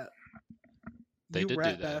do that? They You did do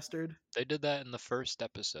rat that. bastard. They did that in the first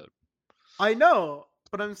episode. I know,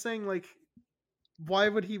 but I'm saying like, why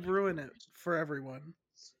would he ruin it for everyone?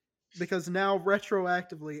 Because now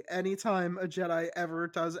retroactively, anytime a Jedi ever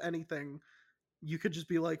does anything, you could just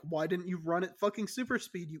be like, why didn't you run at fucking super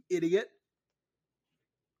speed, you idiot?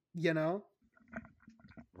 You know?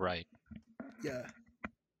 Right. Yeah.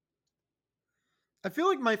 I feel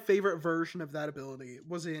like my favorite version of that ability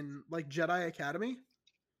was in like Jedi Academy.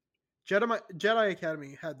 Jedi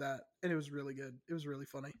Academy had that, and it was really good. It was really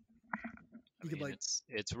funny. I mean,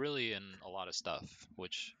 it's really in a lot of stuff,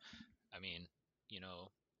 which, I mean,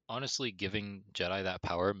 honestly, giving Jedi that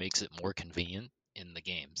power makes it more convenient in the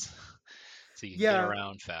games, so you can get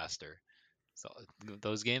around faster. So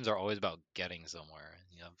those games are always about getting somewhere.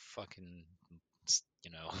 Fucking,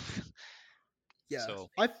 Yeah, So,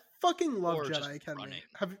 I fucking love or just Jedi Academy.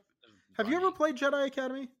 running. Have you ever played Jedi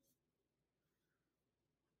Academy?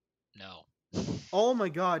 No. Oh my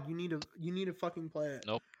god, you need to fucking play it.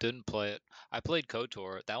 Nope, didn't play it. I played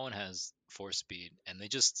KOTOR. That one has force speed, and they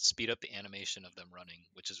just speed up the animation of them running,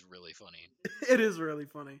 which is really funny. It is really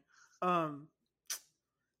funny. Um,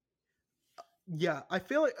 yeah, I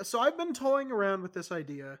feel like so I've been toying around with this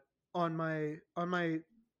idea on my like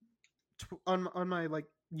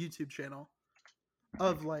YouTube channel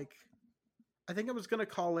of like I think I was gonna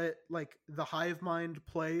call it like the Hive Mind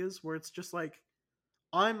plays, where it's just like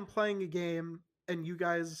I'm playing a game and you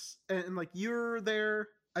guys and like you're there.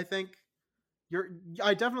 I think you're.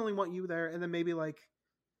 I definitely want you there, and then maybe like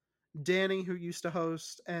Danny, who used to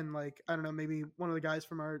host, and like I don't know, maybe one of the guys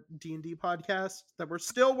from our D&D podcast that we're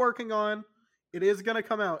still working on. It is gonna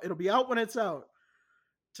come out. It'll be out when it's out.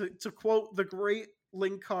 To quote the great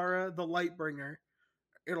Linkara, the Lightbringer,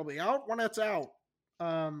 it'll be out when it's out.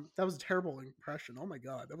 That was a terrible impression. Oh my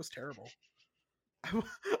god, that was terrible.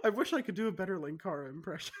 I wish I could do a better Linkara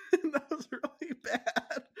impression. That was really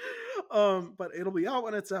bad. But it'll be out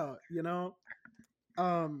when it's out, you know?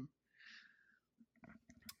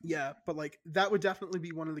 Yeah, but like that would definitely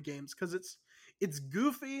be one of the games because it's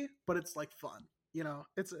goofy, but it's like fun. You know,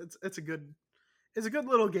 it's a good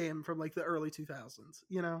little game from like the early 2000s.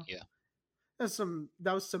 You know, Yeah.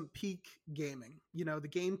 that was some peak gaming. You know, the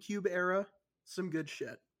GameCube era, some good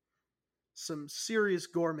shit, some serious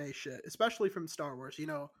gourmet shit, especially from Star Wars. You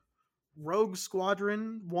know, Rogue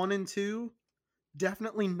Squadron 1 and 2,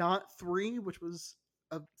 definitely not 3, which was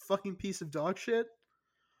a fucking piece of dog shit.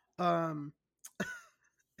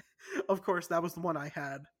 Of course, that was the one I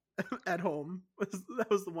had at home. That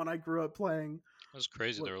was the one I grew up playing. It was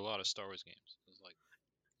crazy. There were a lot of Star Wars games. It was like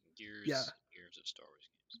years, Yeah. years of Star Wars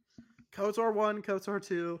games. KOTOR 1, KOTOR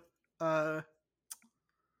 2,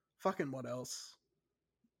 fucking what else?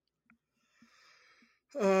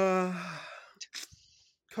 KOTOR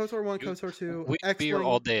 1, KOTOR 2, We could be here X-Wing.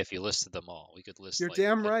 all day if you listed them all. We could list. You're like,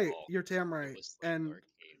 damn them right. all. You're damn We could right. list, like, And the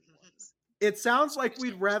arcade ones. it sounds like Star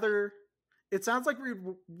we'd Wars rather. It sounds like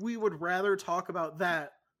we would rather talk about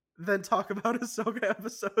that than talk about Ahsoka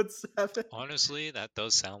Episode 7. Honestly, that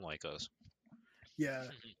does sound like us. Yeah.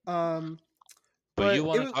 But you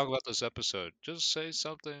want to talk about this episode? Just say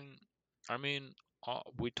something. I mean,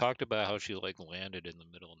 we talked about how she like landed in the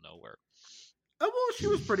middle of nowhere. Oh well, she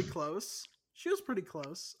was pretty close. She was pretty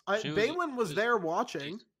close. Balin was there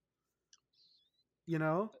watching. You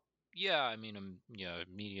know. Yeah, I mean, yeah,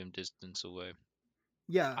 medium distance away.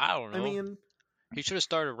 Yeah, I don't know. I mean, he should have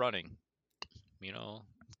started running. You know,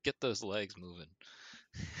 get those legs moving.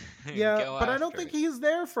 Yeah, but I don't think he's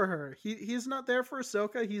there for her. He's not there for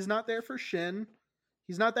Ahsoka. He's not there for Shin.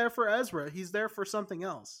 He's not there for Ezra. He's there for something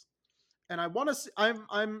else. And I want to.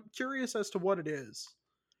 I'm curious as to what it is.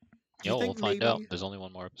 Yeah, we'll find out. There's only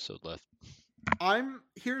one more episode left.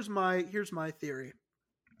 Here's my theory.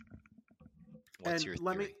 What's your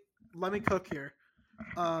theory? Let me cook here.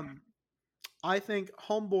 I think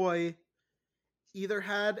Homeboy either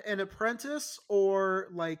had an apprentice or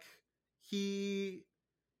like he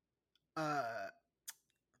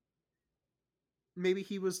maybe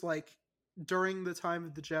he was like during the time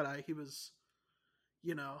of the Jedi he was,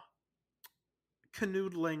 you know,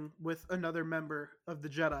 canoodling with another member of the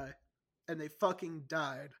Jedi and they fucking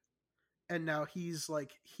died, and now he's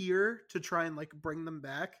like here to try and like bring them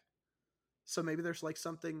back. So maybe there's like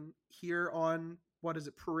something here on, what is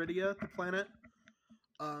it, Peridia, the planet,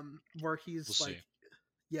 where he's we'll like see.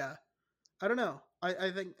 Yeah, I don't know.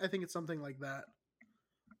 I think it's something like that.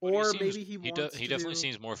 But or maybe he definitely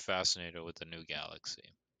seems more fascinated with the new galaxy.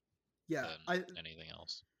 Yeah, than anything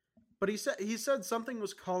else. But he said something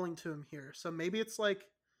was calling to him here. So maybe it's like,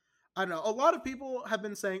 I don't know. A lot of people have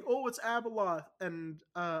been saying, "Oh, it's Abeloth," and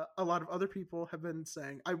a lot of other people have been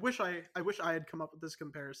saying, "I wish I had come up with this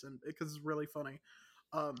comparison because it's really funny."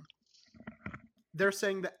 They're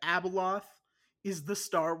saying that Abeloth is the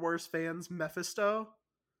Star Wars fans' Mephisto,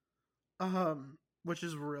 which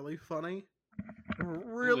is really funny.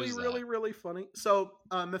 Really funny. So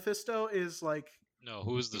Mephisto is like, no,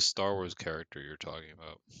 who is the Star Wars character you're talking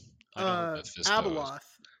about? I know who Mephisto Abeloth, is.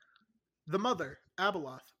 the mother,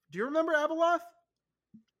 Abeloth. Do you remember Abeloth?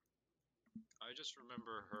 I just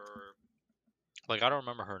remember her. Like, I don't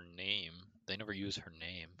remember her name. They never use her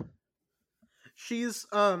name. She's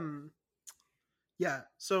yeah.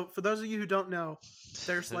 So for those of you who don't know,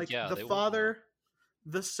 there's like the Father,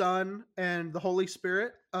 the Son, and the Holy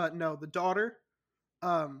Spirit. No, the daughter.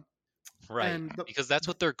 Right, because that's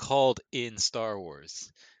what they're called in Star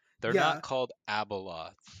Wars. They're not called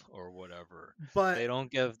Abeloth or whatever. But they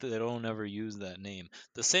don't ever use that name.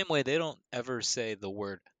 The same way they don't ever say the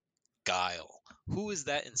word Guile. Who is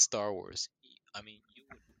that in Star Wars? I mean, you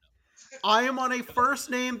wouldn't know. I am on a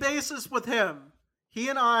first name basis with him. he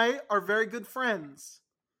and I are very good friends.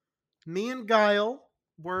 Me and Guile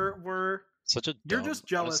were Such a you're dumb. just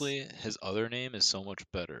jealous. Honestly, his other name is so much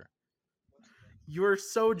better. You're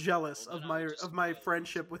so jealous Well, of then I would just of my go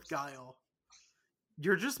friendship with first. Guile.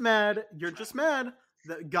 You're just mad. You're just mad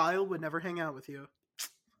that Guile would never hang out with you.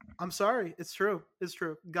 I'm sorry. It's true. It's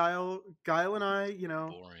true. Guile and I, you know,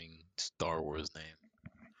 Boring Star Wars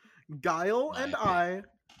name. Guile My and opinion.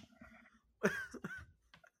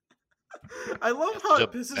 I love That's how such it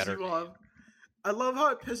a pisses better you off. name. I love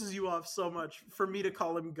how it pisses you off so much for me to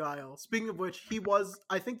call him Guile. Speaking of which,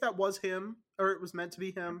 I think that was him, or it was meant to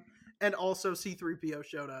be him, and also C3PO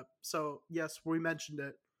showed up. So, yes, we mentioned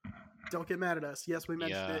it. Don't get mad at us. Yes, we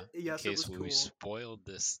mentioned Yeah, it. Yes, in it was case cool. we spoiled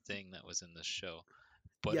this thing that was in the show.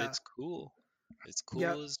 But Yeah. it's cool. It's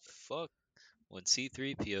Yeah. cool as fuck when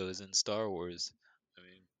C3PO is in Star Wars. I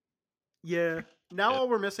mean, Yeah. Now it, all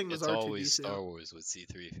we're missing was it's always R2D2. Star Wars with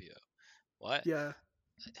C3PO. What? Yeah.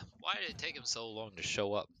 Why did it take him so long to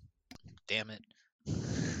show up? Damn it.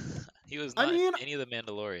 He was I not mean, any of the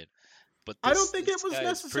Mandalorian. But I don't this think it was guy is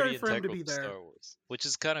necessary pretty for him to integral be to there. Star Wars, which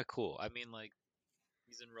is kind of cool. I mean, like,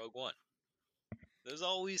 he's in Rogue One. There's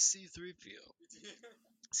always C3PO.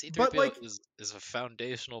 C3PO But, like, is a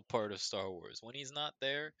foundational part of Star Wars. When he's not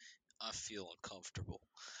there, I feel uncomfortable.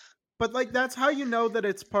 But like that's how you know that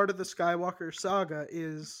it's part of the Skywalker saga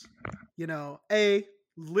is, you know, A,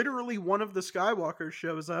 literally one of the Skywalkers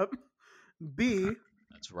shows up. B,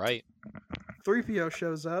 That's right. 3PO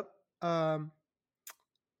shows up.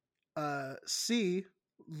 C,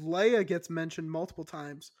 Leia gets mentioned multiple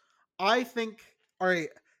times. I think all right,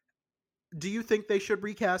 do you think they should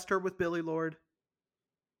recast her with Billy Lord?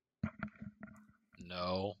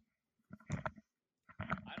 No.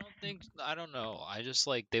 I don't know. I just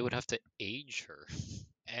like they would have to age her.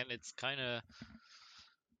 And it's kind of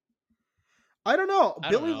I don't know.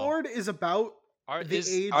 I don't Billy know. Lord is about the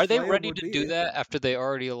age Are they Leia ready would to be. do that after they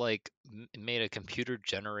already like made a computer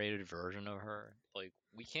generated version of her? Like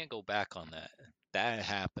we can't go back on that. That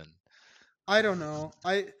happened. I don't know.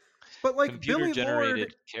 But like Computer Billy generated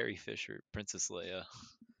Lord, Carrie Fisher, Princess Leia.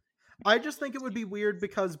 I just think it would be weird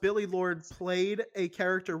because Billy Lord played a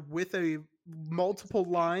character with a multiple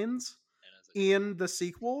lines in the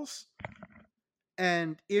sequels,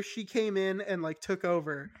 and if she came in and like took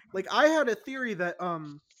over, like I had a theory that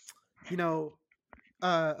you know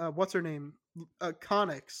what's her name,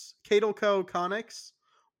 Connix, Cadel Connix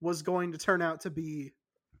was going to turn out to be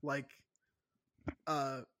like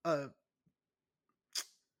uh uh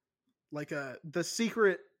the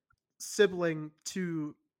secret sibling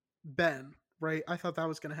to Ben, right? I thought that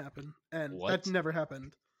was going to happen, and What? that never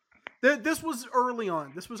happened. This was early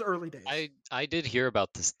on. This was early days. I did hear about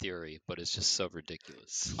this theory, but it's just so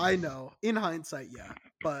ridiculous. I know. In hindsight, yeah.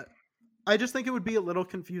 But I just think it would be a little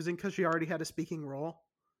confusing because she already had a speaking role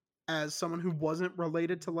as someone who wasn't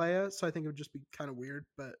related to Leia, so I think it would just be kind of weird.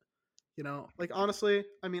 But, you know, like, honestly,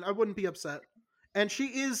 I mean, I wouldn't be upset. And she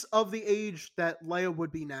is of the age that Leia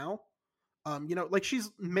would be now. You know, like, she's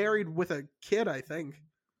married with a kid, I think.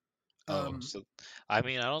 So I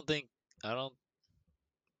mean, I don't think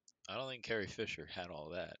Carrie Fisher had all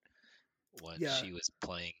that when Yeah. she was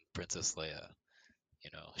playing Princess Leia. You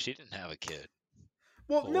know, she didn't have a kid.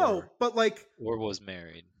 Well, no, but like, or was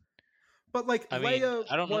married. But like, I mean, Leia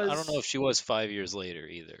I don't know if she was 5 years later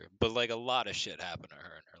either. But like a lot of shit happened to her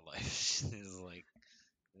in her life. She's like,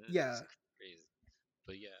 yeah, crazy.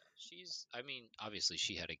 But yeah, she's. I mean, obviously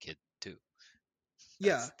she had a kid too.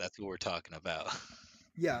 That's what we're talking about.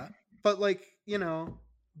 Yeah, but like, you know,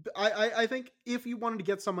 I think if you wanted to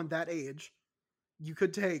get someone that age, you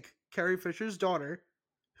could take Carrie Fisher's daughter,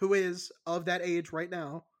 who is of that age right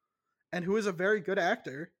now, and who is a very good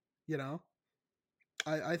actor. You know,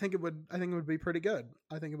 I think it would be pretty good.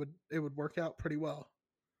 I think it would work out pretty well.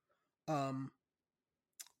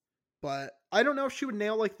 But I don't know if she would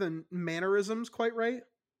nail like the mannerisms quite right.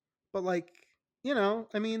 But like, you know,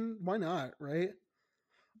 I mean, why not, right?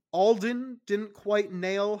 Alden didn't quite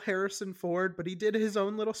nail Harrison Ford, but he did his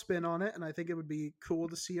own little spin on it, and I think it would be cool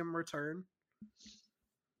to see him return.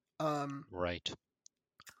 Right.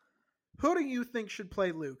 Who do you think should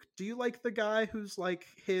play Luke? Do you like the guy who's like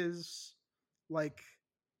his, like?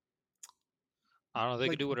 I don't know. They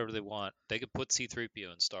could do whatever they want. They could put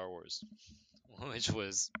C-3PO in Star Wars, which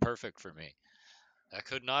was perfect for me. That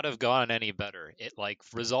could not have gone any better. It like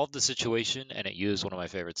resolved the situation, and it used one of my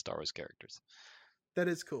favorite Star Wars characters. That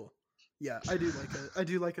is cool. Yeah, I do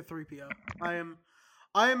like a 3PO.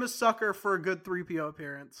 I am a sucker for a good 3PO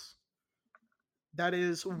appearance. That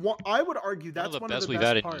is one. I would argue that's one of the best we've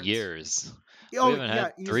had parts. in years. Oh, we haven't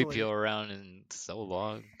had easily. 3PO around in so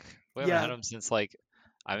long. We haven't had him since like,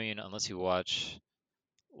 I mean, unless you watch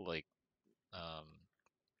like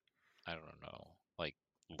I don't know, like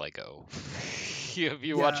Lego. If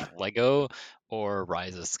you watch Yeah. Lego or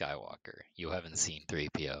Rise of Skywalker, you haven't seen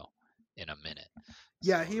 3PO in a minute.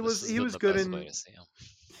 Yeah, So he this was has he been was the good best way in to see him.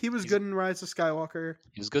 he was He's good in Rise of Skywalker.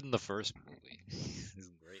 he was good in the first movie. He's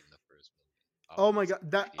great in the first movie. Oh my god,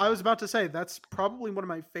 that I C-3PO. was about to say that's probably one of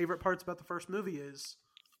my favorite parts about the first movie is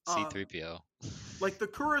C-3PO. like the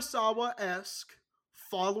Kurosawa-esque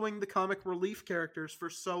following the comic relief characters for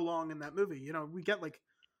so long in that movie. You know, we get like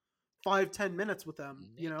 5-10 minutes with them,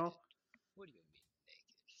 you know. What do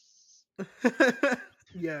you mean naked?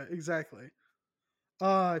 Yeah, exactly.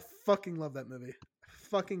 I fucking love that movie.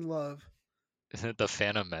 Fucking love. The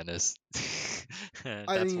Phantom Menace. I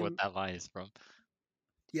That's what mean, that line is from.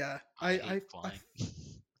 yeah, I hate flying.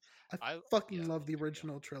 I I fucking yeah, love the there we go.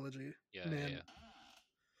 original trilogy. Yeah, Man, yeah.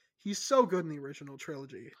 he's so good in the original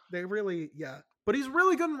trilogy. They really, yeah. But he's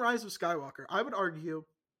really good in Rise of Skywalker. I would argue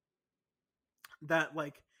that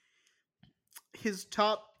like his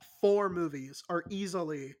top 4 movies are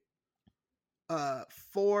easily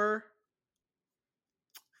 4,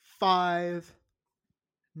 5,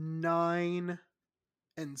 9,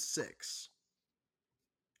 and 6.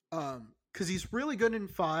 Because he's really good in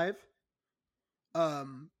 5.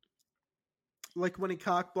 Like when he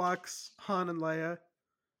cock blocks Han and Leia.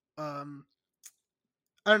 I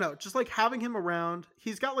don't know, just like having him around.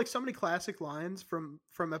 He's got like so many classic lines from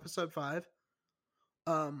episode 5.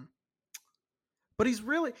 But he's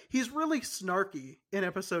really snarky in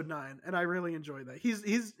episode 9, and I really enjoy that.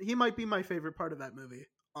 He might be my favorite part of that movie,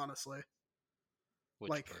 honestly. Which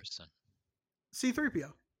Like- person?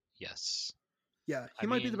 C-3PO. Yes. Yeah, he I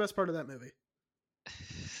might be the mean- best part of that movie.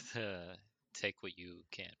 Take what you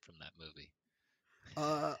can from that movie.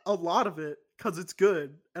 A lot of it, because it's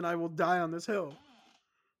good, and I will die on this hill.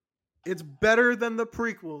 It's better than the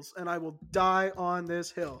prequels, and I will die on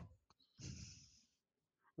this hill.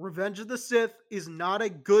 Revenge of the Sith is not a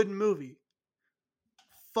good movie.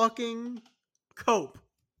 Fucking cope.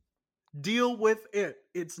 Deal with it.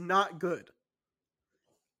 It's not good.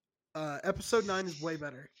 Episode 9 is way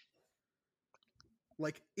better.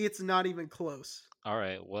 Like, it's not even close. All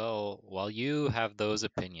right. Well, while you have those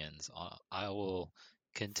opinions, I will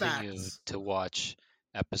continue Facts. to watch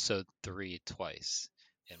episode 3 twice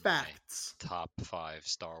in Facts. my top 5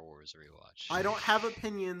 Star Wars rewatch. I don't have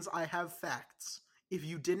opinions, I have facts. If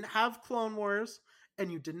you didn't have Clone Wars and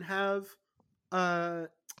you didn't have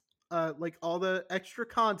like all the extra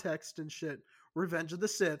context and shit, Revenge of the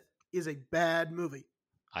Sith is a bad movie.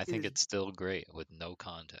 I think is- it's still great with no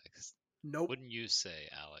context. Nope. Wouldn't you say,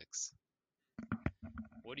 Alex?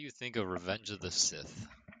 What do you think of Revenge of the Sith?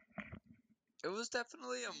 It was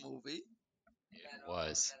definitely a movie. It that,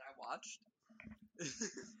 was. that I watched.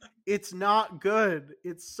 It's not good.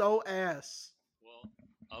 It's so ass. Well,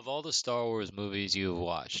 of all the Star Wars movies you've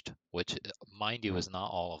watched, which, mind you, is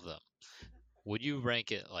not all of them, would you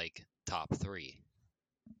rank it like top 3?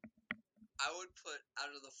 I would put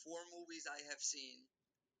out of the 4 movies I have seen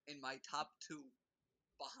in my top 2,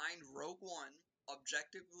 behind Rogue One,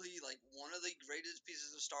 objectively like one of the greatest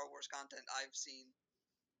pieces of Star Wars content I've seen,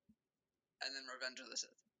 and then Revenge of the Sith.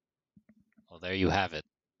 Well, there you have it.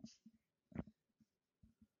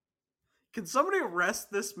 Can somebody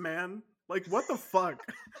arrest this man? Like, what the fuck?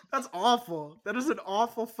 That's awful. That is an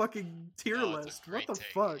awful fucking tier No, it's a list. What great the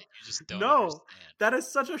take. fuck? You just don't No, understand. that is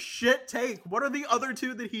such a shit take. What are the other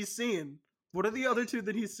 2 that he's seen? What are the other 2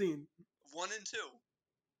 that he's seen? 1 and 2.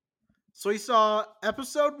 So he saw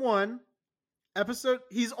episode 1.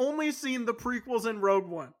 He's only seen the prequels and Rogue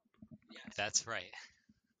One. That's right.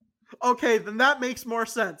 Okay, then that makes more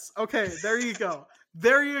sense. Okay, there you go.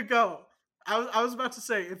 There you go. I was about to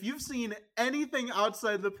say, if you've seen anything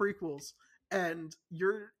outside the prequels and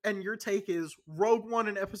your take is Rogue One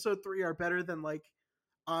and episode 3 are better than, like,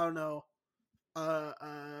 I don't know,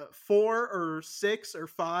 4 or 6 or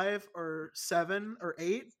 5 or 7 or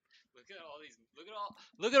 8.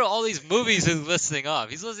 Look at all these movies he's listing off.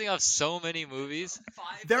 He's listing off so many movies.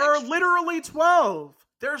 5 There are extra- literally 12.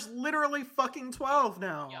 There's literally fucking 12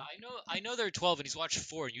 now. Yeah, I know there are 12, and he's watched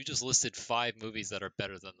 4, and you just listed 5 movies that are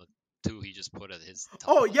better than the 2 he just put at his top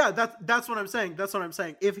Oh list. yeah, that's what I'm saying. That's what I'm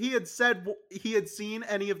saying. If he had said he had seen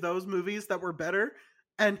any of those movies that were better,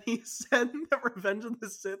 and he said that Revenge of the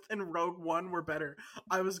Sith and Rogue One were better,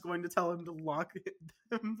 I was going to tell him to lock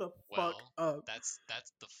them the fuck up. That's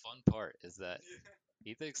the fun part, is that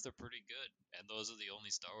he thinks they're pretty good, and those are the only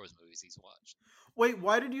Star Wars movies he's watched. Wait,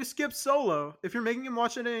 why did you skip Solo? If you're making him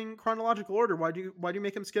watch it in chronological order, why do you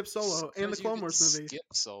make him skip Solo and the Because you Clone can Wars movie? Skip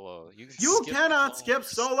Solo. You You skip the cannot Clone skip Wars.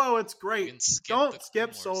 Solo. It's You great. can skip the Don't Clone skip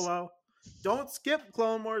Wars. Solo. Don't skip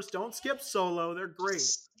Clone Wars. Don't skip Solo. They're great.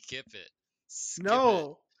 Skip it. Skip it.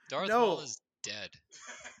 No. Darth no. Maul is dead.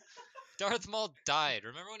 Darth Maul died.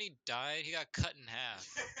 Remember when he died? He got cut in half.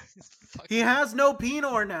 He has no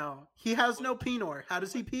Pinor now. He has no Pinor. How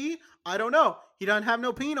does he pee? I don't know. He doesn't have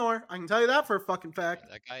no Pinor. I can tell you that for a fucking fact.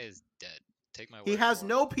 That guy is dead. Take my word. He has for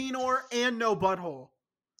no it. Pinor and no butthole.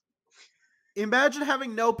 Imagine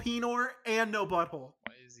having no Pinor and no butthole.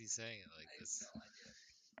 Why is he saying it like this?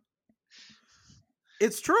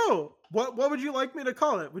 It's true. What would you like me to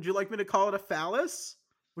call it? Would you like me to call it a phallus?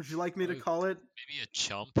 Would you like me to call it? Maybe a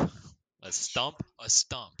chump, a stump, a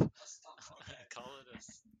stump.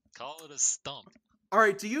 Call it a stump. All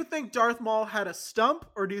right. Do you think Darth Maul had a stump,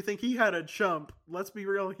 or do you think he had a chump? Let's be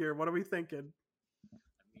real here. What are we thinking?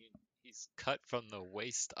 I mean, he's cut from the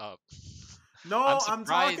waist up. No, I'm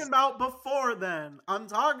talking surprised- about before then. I'm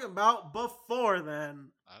talking about before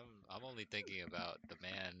then. I'm only thinking about the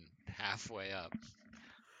man halfway up.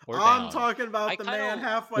 Or I'm down. talking about I the kinda- man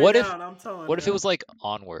halfway what if- down. I'm telling What if you. it was like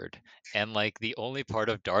Onward, and like the only part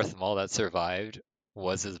of Darth Maul that survived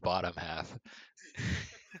was his bottom half?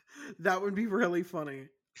 That would be really funny.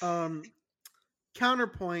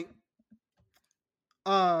 Counterpoint.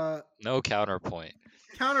 No counterpoint.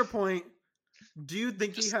 Counterpoint. Do you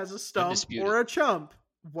think he Just has a stump undisputed. or a chump?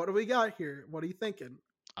 What do we got here? What are you thinking?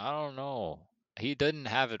 I don't know. He didn't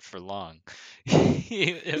have it for long. He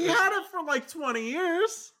had it for like 20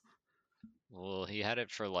 years. Well, he had it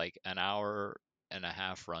for like an hour and a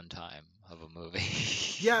half runtime of a movie.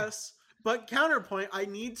 Yes, but counterpoint, I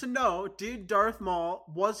need to know, did Darth Maul,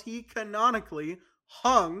 was he canonically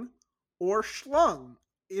hung or schlung?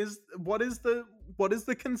 What is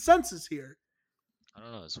the consensus here? I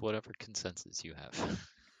don't know. It's whatever consensus you have.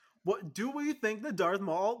 What do we think that Darth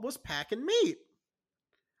Maul was packing meat?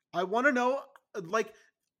 I want to know, like,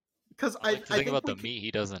 because I like to think about we the meat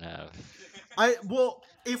he doesn't have. well,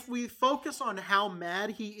 if we focus on how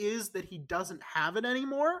mad he is that he doesn't have it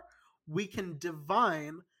anymore, we can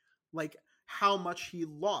divine like how much he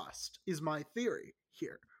lost is my theory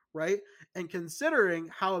here, right? And considering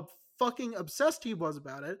how fucking obsessed he was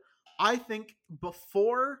about it, I think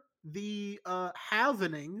before the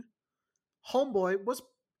halvening, homeboy was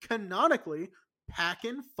canonically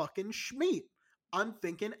packing fucking schmeat. I'm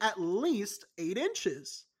thinking at least 8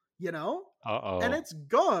 inches, you know? Uh-oh. And it's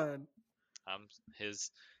gone. His...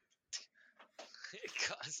 It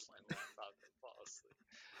caused my laptop to fall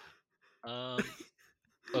asleep.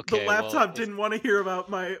 Okay, The laptop well, didn't want to hear about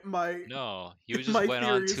my No, you just my went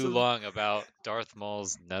on theories too of- long about Darth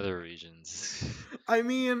Maul's nether regions. I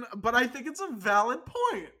mean, but I think it's a valid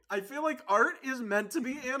point. I feel like art is meant to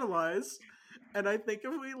be analyzed, and I think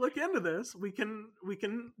if we look into this, we can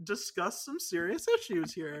discuss some serious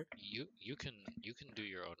issues here. You can do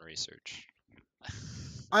your own research.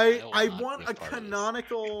 I will not want be a part of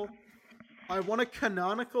this.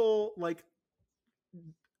 canonical like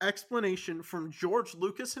explanation from George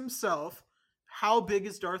Lucas himself. How big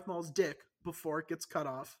is Darth Maul's dick before it gets cut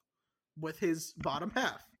off with his bottom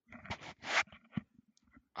half?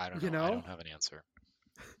 I don't know. You I know? don't have an answer.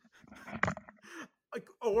 Like,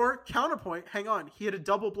 or counterpoint, hang on, he had a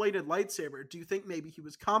double-bladed lightsaber. Do you think maybe he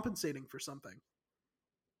was compensating for something?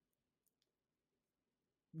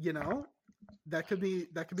 You know, that could be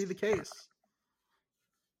the case.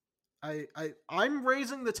 I'm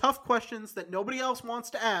raising the tough questions that nobody else wants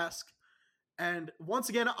to ask, and once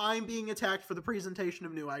again, I'm being attacked for the presentation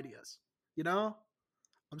of new ideas. You know,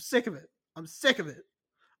 I'm sick of it.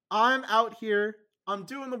 I'm out here. I'm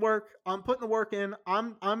doing the work. I'm putting the work in.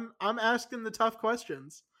 I'm asking the tough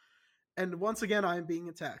questions, and once again, I'm being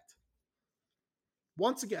attacked.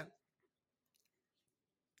 Once again,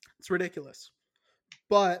 it's ridiculous.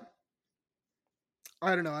 But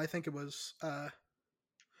I don't know. I think it was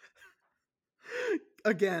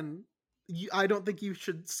again. I don't think you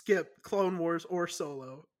should skip Clone Wars or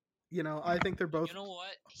Solo. You know, I think they're both. You know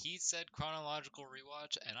what? He said chronological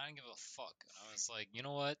rewatch, and I didn't give a fuck. And I was like, you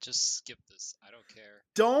know what? Just skip this. I don't care.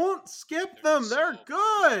 Don't skip them. They're so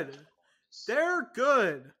good. close. They're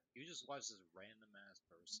good. You just watch this random ass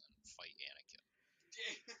person fight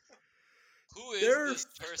Anakin. Who is They're this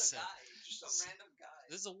Just a person? guy. Just a random guy.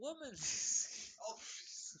 This is a woman. Oh,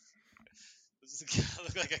 Does this guy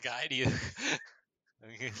look like a guy to you?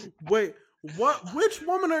 Wait, what? Which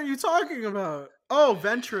woman are you talking about? Oh, I was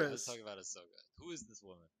Ventress. talking about Ahsoka. Who is this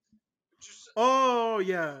woman? just a Oh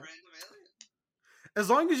yeah. random alien. As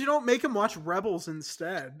long as you don't make him watch Rebels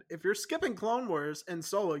instead. If you're skipping Clone Wars and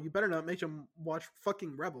Solo, you better not make him watch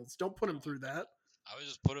fucking Rebels. Don't put him through that. I would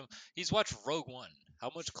just put him. He's watched Rogue One.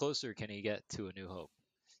 How much closer can he get to A New Hope?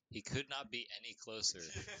 He could not be any closer.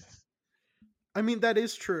 I mean, that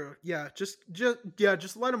is true. Yeah, just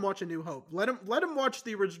let him watch A New Hope. Let him watch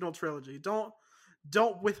the original trilogy. Don't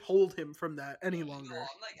withhold him from that any No, longer.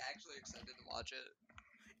 I'm like actually excited to watch it.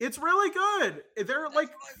 It's really good. They're That's like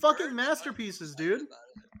what I've fucking heard, that's why I'm masterpieces, excited dude. about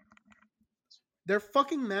it. They're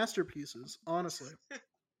fucking masterpieces, honestly. But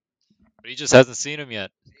he just hasn't seen him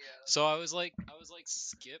yet. Yeah. So I was like,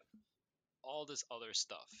 skip all this other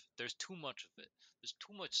stuff. There's too much of it. There's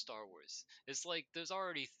too much Star Wars. It's like there's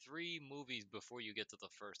already 3 movies before you get to the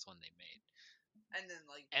first one they made, And then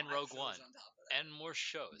like and 5 Rogue shows One, on top of that. and more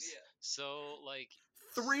shows. Yeah. So like,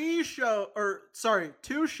 2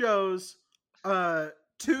 shows,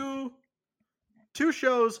 two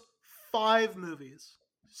shows, 5 movies,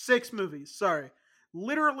 6 movies. Sorry,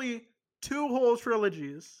 literally 2 whole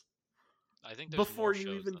trilogies. I think there's Before more you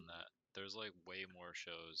shows even- than that. There's like way more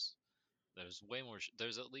shows. There's way more.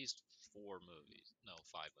 There's at least 4 movies. No,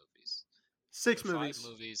 5 movies. 6 There are movies.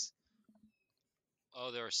 5 movies.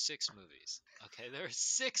 Oh, there are 6 movies. Okay, there are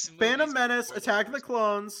 6 movies. Phantom Menace, before Attack of the first-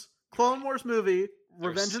 Clones, Clone Wars movie, There are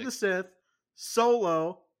Revenge of the 6. Sith,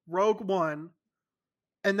 Solo, Rogue One,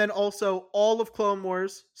 and then also all of Clone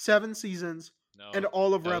Wars, 7 seasons, No, and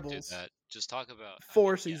all of don't Rebels. do that. Just talk about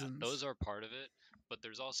 4 yeah, seasons. those are part of it, but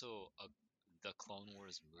there's also the Clone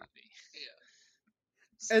Wars movie.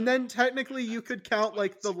 Yeah. And then So, technically you could count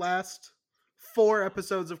like the 26. last 4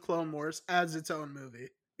 episodes of Clone Wars as its own movie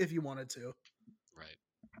if you wanted to. right.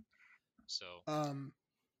 So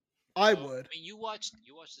I so, would. I mean, you watched the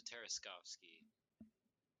Taraskovsky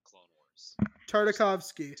Clone Wars.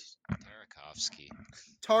 Tartakovsky.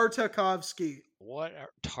 Tartakovsky. What are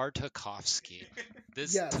Tartakovsky?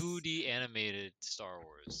 This Yes. 2D animated Star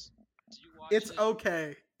Wars. Did you watch It's it?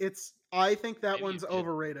 okay. I think that Maybe you one's didn't.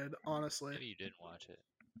 overrated, honestly. Maybe you didn't watch it.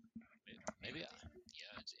 Maybe yeah,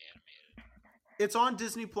 it's animated. It's on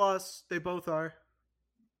Disney Plus. They both are.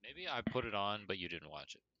 Maybe I put it on, but you didn't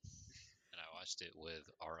watch it, and I watched it with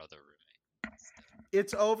our other roommate.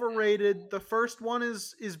 It's overrated. The first one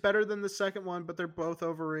is better than the second one, but they're both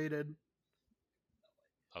overrated.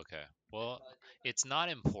 Okay. Well, it's not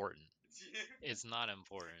important. It's not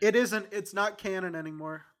important. It isn't. It's not canon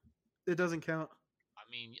anymore. It doesn't count. I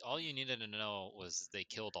mean, all you needed to know was they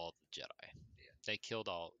killed all the Jedi. They killed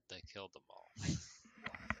them all. Yeah,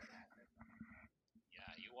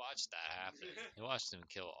 you watched that happen. You watched them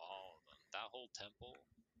kill all of them. That whole temple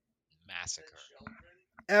massacre.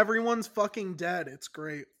 Everyone's fucking dead. It's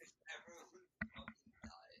great.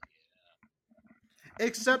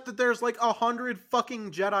 Except that there's like 100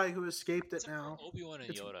 fucking Jedi who escaped it Except now. for Obi-Wan and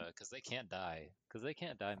It's- Yoda, because they can't die. Because they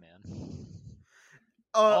can't die, man.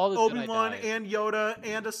 All the Jedi Obi-Wan died. and Yoda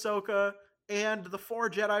and Ahsoka and the 4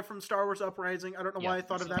 Jedi from Star Wars Uprising. I don't know why I for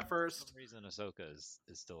thought of some- that For first. some reason, Ahsoka is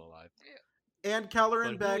still alive. And Keller But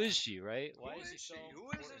and who Beck. is she, right? Why Who is she is so she? Who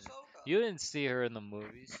is important? Ahsoka? You didn't see her in the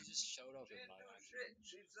movies. She just showed up She in didn't live do action. shit.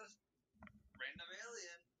 She's just random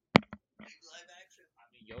alien. Big live action. I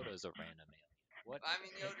mean, Yoda's a random alien. What? I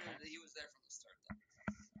mean, Yoda, he was there from the start, though.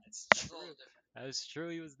 That's That's a true. little different. That's true.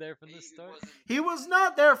 He was there from the He start. wasn't. He was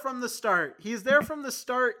not there from the start. He's there from the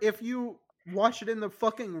start if you watch it in the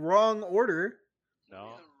fucking wrong order. No,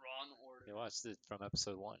 in the wrong order. you watched it from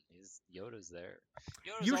episode 1. Yoda's there.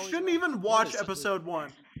 Yoda's You always shouldn't around. even watch Yoda's such a episode 1.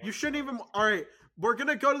 You important shouldn't Star even. Wars. Alright, we're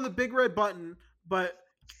gonna go to the big red button, but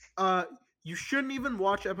you shouldn't even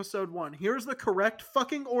watch episode 1. Here's the correct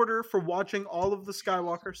fucking order for watching all of the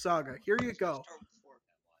Skywalker saga. Here you go. Start before.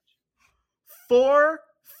 4,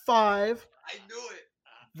 5, I knew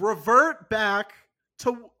it. revert back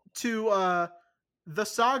to The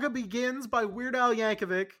Saga Begins by Weird Al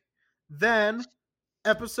Yankovic, then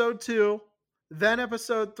episode 2, then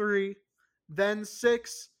episode 3, then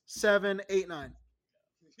 6, 7, 8, 9.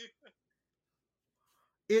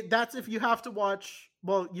 That's if you have to watch.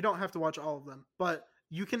 Well, you don't have to watch all of them, but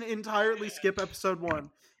you can entirely skip episode 1.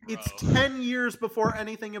 It's Bro. 10 years before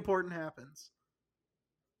anything important happens.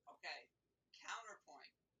 Okay. Counterpoint.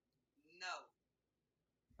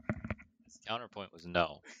 No. His counterpoint was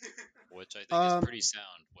no, which I think Um, is pretty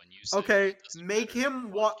sound when you say Okay, it doesn't make matter if him you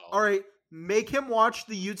watch. watched All right, make him watch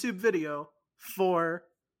the YouTube video for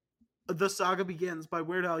The Saga Begins by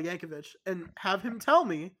Weird Al Yankovic, and have him tell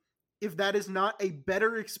me if that is not a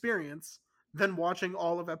better experience than watching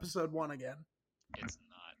all of episode 1 again. It's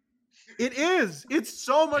not. It is. It's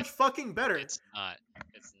so much fucking better. It's not.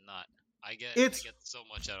 It's not. I get It's- so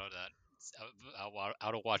much out of that,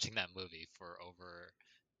 out of watching that movie for over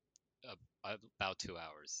about 2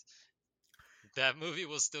 hours. That movie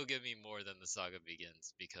will still give me more than The Saga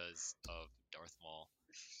Begins because of Darth Maul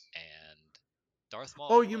and Darth Maul.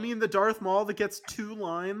 Oh, you mean the Darth Maul that gets 2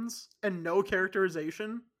 lines and no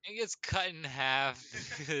characterization? It gets cut in half.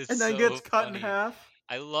 It's And then so gets cut funny. in half?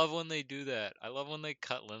 I love when they do that. I love when they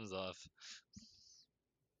cut limbs off.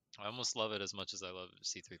 I almost love it as much as I love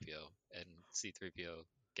C-3PO and C-3PO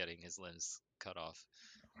getting his limbs cut off.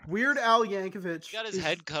 Weird Al Yankovic. He got his is-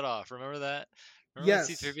 head cut off. Remember that? Remember Yes.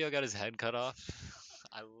 when C-3PO got his head cut off?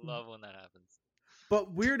 I love when that happens.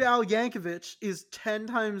 But Weird Al Yankovic is 10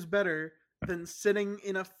 times better than sitting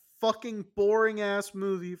in a fucking boring ass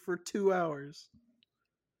movie for 2 hours.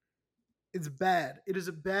 It's bad. It is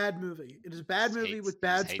a bad movie. It is a bad Just movie hates- with he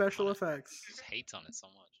bad just hates special on it. effects. He just hates on it so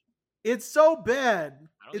much. It's so bad.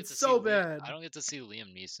 I don't get It's to so see bad. I don't get to see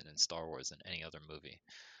Liam Neeson in Star Wars in any other movie.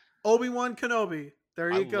 Obi-Wan Kenobi. There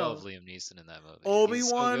you I go. love Liam Neeson in that movie. He's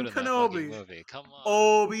so Obi-Wan good in that fucking Kenobi. movie. Come on.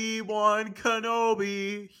 Obi-Wan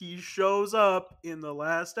Kenobi. He shows up in the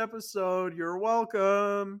last episode. You're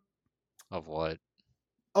welcome. Of what?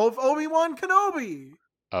 Of Obi-Wan Kenobi.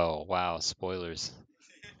 Oh wow! Spoilers.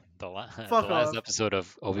 The Fuck last off. episode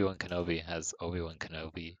of Obi-Wan Kenobi has Obi-Wan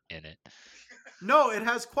Kenobi in it. No, it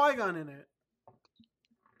has Qui-Gon in it.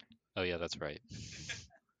 Oh yeah, that's right.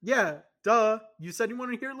 Yeah, duh. You said you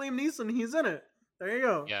want to hear Liam Neeson. He's in it. There you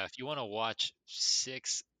go. Yeah, if you want to watch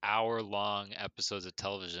 6-hour-long episodes of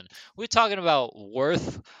television, we're talking about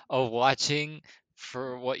worth of watching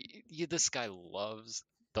for what this guy loves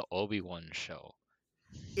the Obi-Wan show.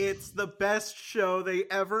 It's the best show they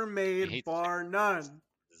ever He made, hates bar none.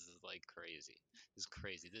 This is like crazy. This is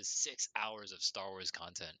crazy. This is 6 hours of Star Wars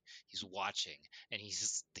content he's watching, and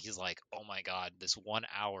he's like, oh my god, this 1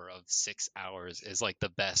 hour of 6 hours is like the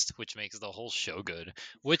best, which makes the whole show good.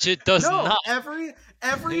 Which it does No, not. every It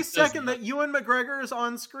does second not. that Ewan McGregor is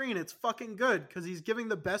on screen, it's fucking good because he's giving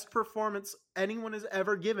the best performance anyone has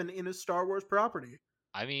ever given in a Star Wars property.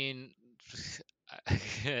 I mean,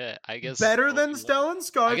 I guess Better than Obi-Wan- Stellan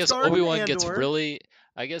Skarsgård. I guess and Obi-Wan gets Andor. really.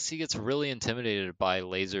 I guess he gets really intimidated by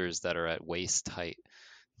lasers that are at waist height.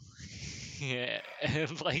 Yeah,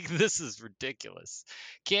 and like this is ridiculous.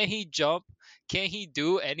 Can't he jump? Can't he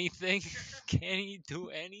do anything? Can he do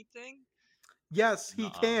anything? Yes, he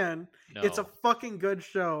Nuh-uh. can. No. It's a fucking good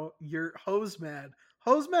show. You're hose mad.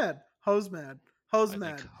 Hose mad. Hose mad. Hose I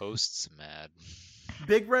mad. think host's mad.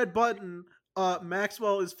 Big red button.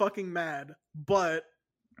 Maxwell is fucking mad, but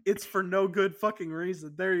it's for no good fucking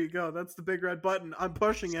reason. There you go. That's the big red button. I'm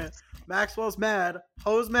pushing it. Maxwell's mad.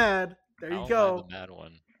 Hose mad. There I you don't go. mind the mad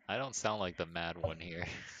one. I don't sound like the mad one here.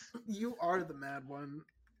 You are the mad one.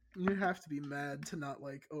 You have to be mad to not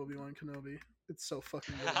like Obi-Wan Kenobi. It's so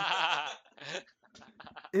fucking good.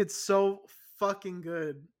 It's so fucking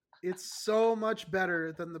good. It's so much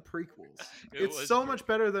better than the prequels. It It's was so great. much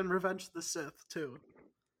better than Revenge of the Sith too.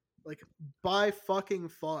 Like by fucking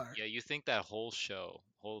far. Yeah, you think that whole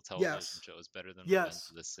television Yes. show is better than Revenge Yes.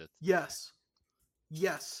 of the Sith? Yes.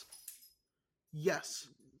 Yes. Yes.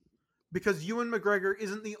 Because Ewan McGregor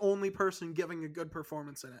isn't the only person giving a good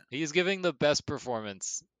performance in it. He's giving the best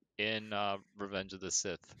performance in Revenge of the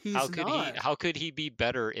Sith. He's how could not. How could he be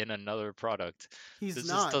better in another product? He's This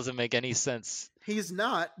not. just doesn't make any sense. He's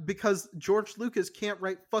not because George Lucas can't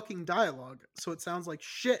write fucking dialogue, so it sounds like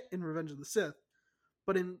shit in Revenge of the Sith.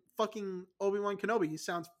 But in fucking Obi-Wan Kenobi, he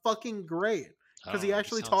sounds fucking great I because don't he know,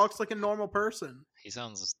 actually sounds- talks like a normal person. He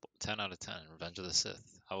sounds 10 out of 10. Revenge of the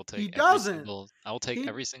Sith. I will take. He every doesn't. single- I will take He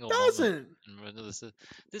every single moment Doesn't. in Revenge of the Sith.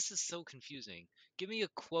 This is so confusing. Give me a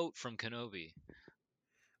quote from Kenobi.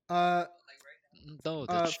 Uh, No,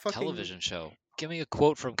 the fucking- television show. Give me a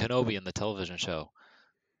quote from Kenobi in the television show.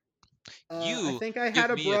 I think I Give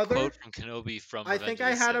had a me brother. a quote from Kenobi from. I Revenge think of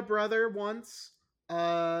I the had a Sith. brother once.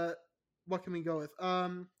 What can we go with?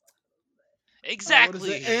 What is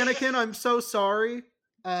Exactly. it? Anakin, I'm so sorry.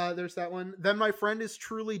 There's that one. Then my friend is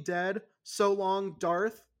truly dead. So long,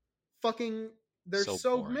 Darth. Fucking, there's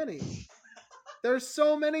so boring. many. There's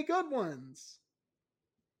so many good ones.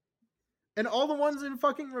 And all the ones in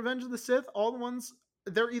fucking Revenge of the Sith, all the ones,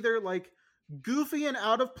 they're either like goofy and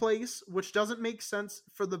out of place, which doesn't make sense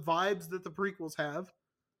for the vibes that the prequels have.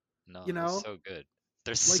 No, you they're know? so good.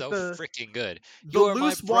 They're so the- freaking good. The You are my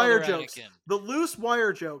loose wire brother, jokes. Anakin. The loose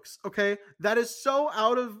wire jokes, okay? That is so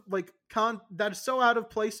out of that is so out of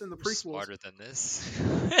place in the You're prequels. smarter than this.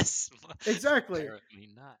 Exactly. Apparently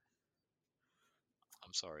not.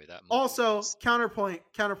 I'm sorry. That movie Also, was- counterpoint.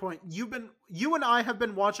 You and I have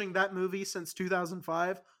been watching that movie since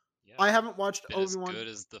 2005. yeah, I haven't watched been as Obi-Wan. good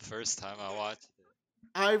as the first time I watched it.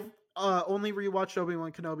 I've only rewatched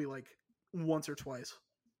Obi-Wan Kenobi like once or twice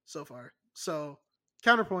so far. So,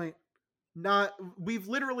 counterpoint. We've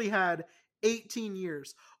literally had 18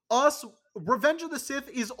 years. Revenge of the Sith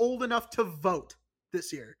is old enough to vote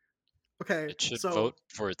this year. Okay, It should so vote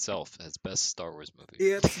for itself as best Star Wars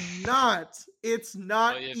movie. it's not. It's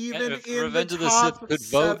not Well, even if in the Revenge of the Sith top could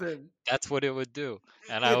vote, 7. that's what it would do,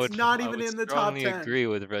 and I It's would not I even would in the top strongly 10. agree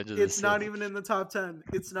with Revenge of the It's Sith. not even in the top 10.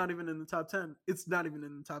 It's not even in the top 10. It's not even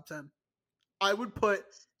in the top 10. I would put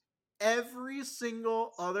every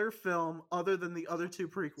single other film other than the other 2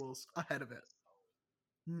 prequels ahead of it.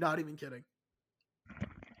 Not even kidding. All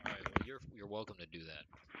right, well, you're welcome to do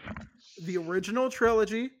that. The original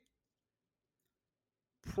trilogy,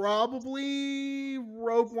 probably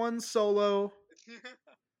Rogue One, Solo,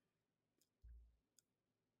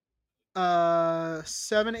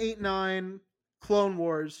 7, 8, 9, Clone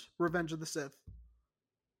Wars, Revenge of the Sith,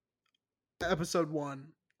 Episode 1,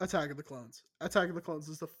 Attack of the Clones. Attack of the Clones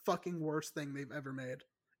is the fucking worst thing they've ever made.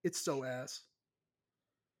 It's so ass.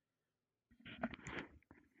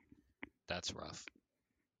 That's rough.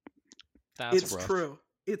 That's It's rough. true.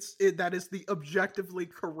 That is the objectively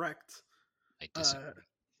correct. I disagree.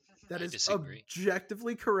 That I is disagree.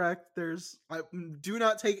 objectively correct. I do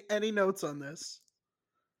not take any notes on this.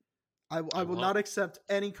 I will won't- not accept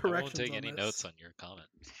any I corrections. won't take on any this. notes on your comment.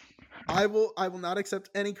 I will not accept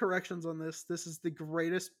any corrections on this. This is the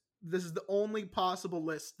greatest. This is the only possible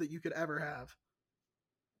list that you could ever have.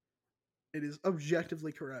 It is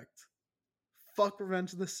objectively correct. Fuck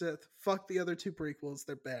Revenge of the Sith. Fuck the other 2 prequels.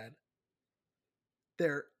 They're bad.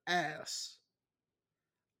 They're ass.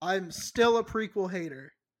 I'm still a prequel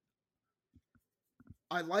hater.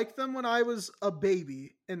 I liked them when I was a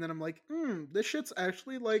baby, and then I'm like, this shit's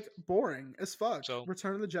actually like boring as fuck. So-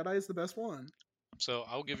 Return of the Jedi is the best one. So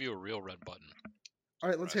I'll give you a real red button. All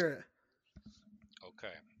right, let's hear it.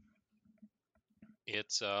 Okay.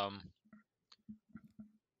 It's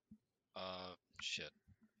shit.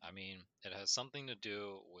 I mean, it has something to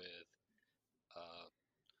do with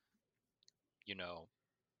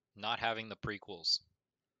not having the prequels.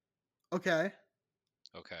 Okay.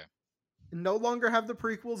 Okay. No longer have the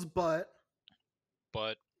prequels, but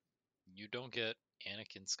But you don't get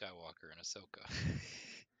Anakin Skywalker and Ahsoka.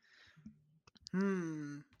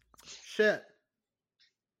 shit.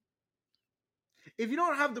 If you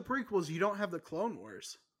don't have the prequels, you don't have the Clone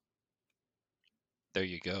Wars. There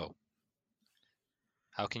you go.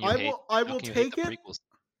 How can you I hate? will. I how will can you hate take the it. prequels?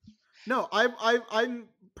 No, I'm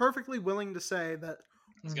perfectly willing to say that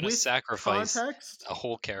He's gonna with sacrifice context, a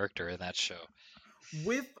whole character in that show.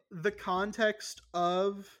 with the context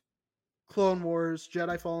of Clone Wars,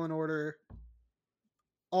 Jedi Fallen Order,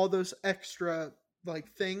 all those extra like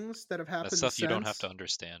things that have happened. That's stuff you don't have since, to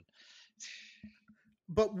understand.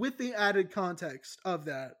 But with the added context of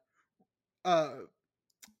that, I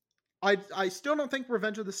still don't think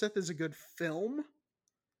Revenge of the Sith is a good film,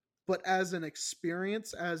 but as an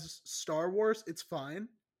experience, as Star Wars, it's fine.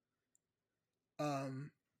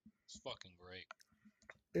 It's fucking great.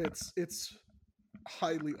 It's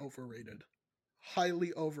highly overrated.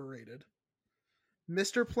 Highly overrated.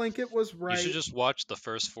 Mr. Plinkett was right. You should just watch the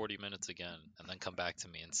first 40 minutes again and then come back to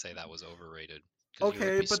me and say that was overrated. 'Cause you would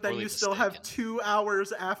Okay, be but then sorely you still have mistaken. 2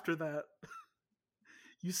 hours after that.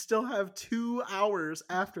 You still have 2 hours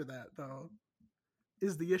after that, though,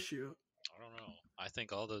 is the issue. I don't know. I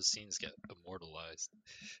think all those scenes get immortalized.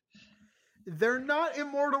 They're not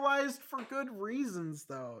immortalized for good reasons,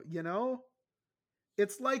 though, you know?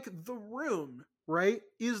 It's like The Room, right?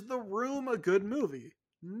 Is The Room a good movie?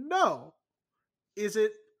 No. Is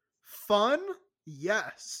it fun?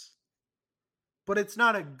 Yes. But it's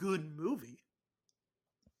not a good movie.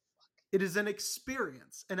 It is an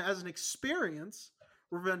experience. And as an experience,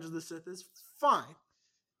 Revenge of the Sith is fine.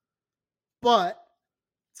 But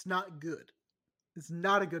it's not good. It's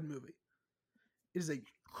not a good movie. It is a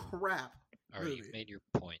crap All right, movie. you've made your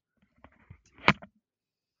point.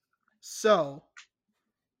 So,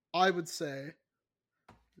 I would say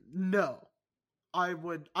no. I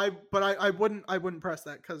wouldn't press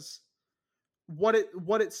that because what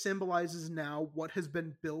it symbolizes now, what has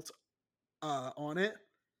been built on it,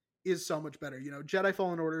 is so much better. You know, Jedi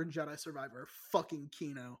Fallen Order and Jedi Survivor are fucking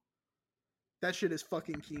Kino. That shit is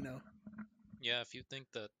fucking Kino. Yeah, if you think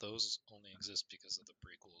that those only exist because of the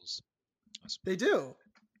prequels, I suppose. They do.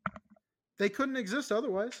 They couldn't exist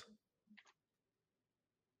otherwise.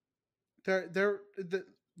 They're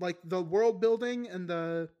like the world building and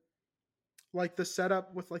the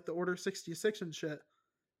setup with like the Order 66 and shit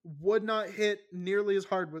would not hit nearly as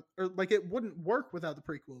hard with, or like it wouldn't work without the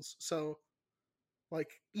prequels. So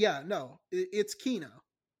like, yeah, no, it's Kino,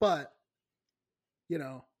 but you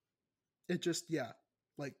know, it just, yeah,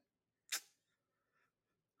 like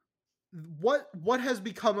what has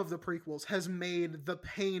become of the prequels has made the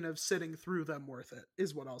pain of sitting through them worth it,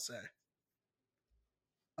 is what I'll say.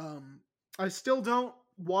 I still don't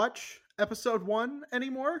watch episode 1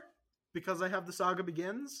 anymore because I have The Saga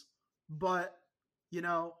Begins, but you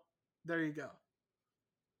know, there you go.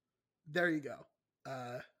 There you go. All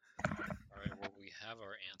right. Well, we have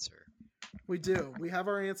our answer. We do. We have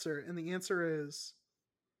our answer, and the answer is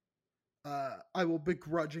I will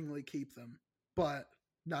begrudgingly keep them, but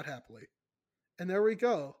not happily. And there we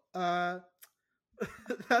go.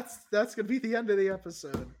 That's gonna be the end of the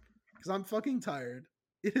episode because I'm fucking tired.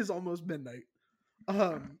 It is almost midnight.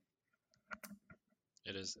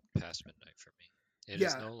 It is past midnight for me. It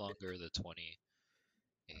is Yeah. no longer the 28th.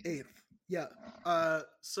 8th. Yeah.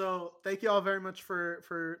 So thank you all very much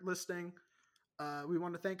for listening. We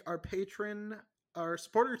want to thank our patron, our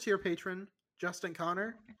supporter tier patron, Justin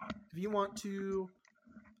Connor. If you want to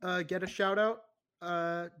get a shout out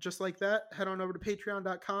just like that, head on over to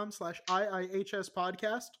patreon.com/IIHS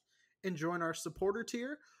podcast and join our supporter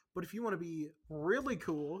tier. But if you want to be really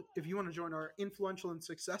cool, if you want to join our influential and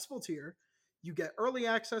successful tier, you get early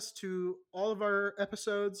access to all of our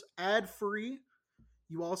episodes ad free.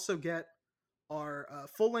 You also get our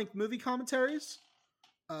full length movie commentaries.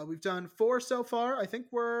 We've done 4 so far. I think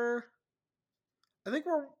we're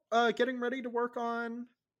getting ready to work on.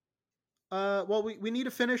 Well, we need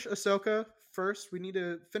to finish Ahsoka first. We need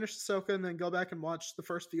to finish Ahsoka and then go back and watch the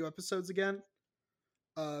first few episodes again,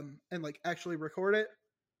 and like actually record it.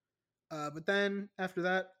 But then after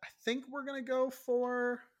that, I think we're gonna go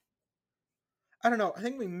for. I don't know. I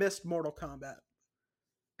think we missed Mortal Kombat,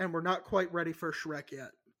 and we're not quite ready for Shrek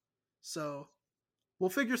yet. So we'll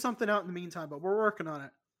figure something out in the meantime. But we're working on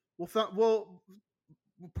it. We'll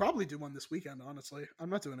probably do one this weekend. Honestly, I'm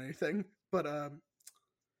not doing anything, but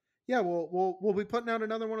yeah, we'll be putting out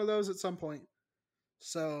another one of those at some point.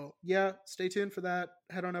 So yeah, stay tuned for that.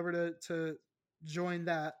 Head on over to join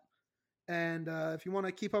that. And if you want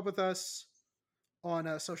to keep up with us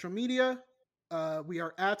on social media, we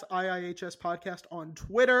are at IIHS Podcast on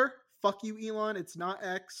Twitter. Fuck you, Elon. It's not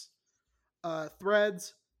X.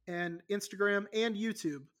 Threads and Instagram and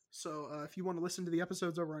YouTube. So if you want to listen to the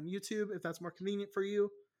episodes over on YouTube, if that's more convenient for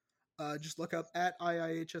you, just look up at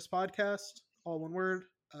IIHS Podcast, all one word.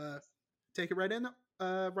 Take it right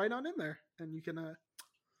on in there, and you can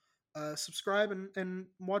subscribe and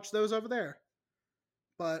watch those over there.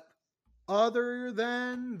 But other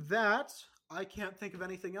than that, I can't think of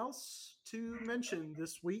anything else to mention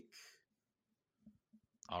this week.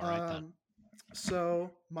 All right, then.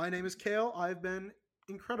 So my name is Kale. I've been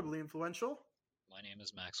incredibly influential. My name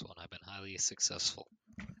is Maxwell, and I've been highly successful.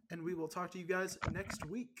 And we will talk to you guys next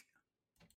week.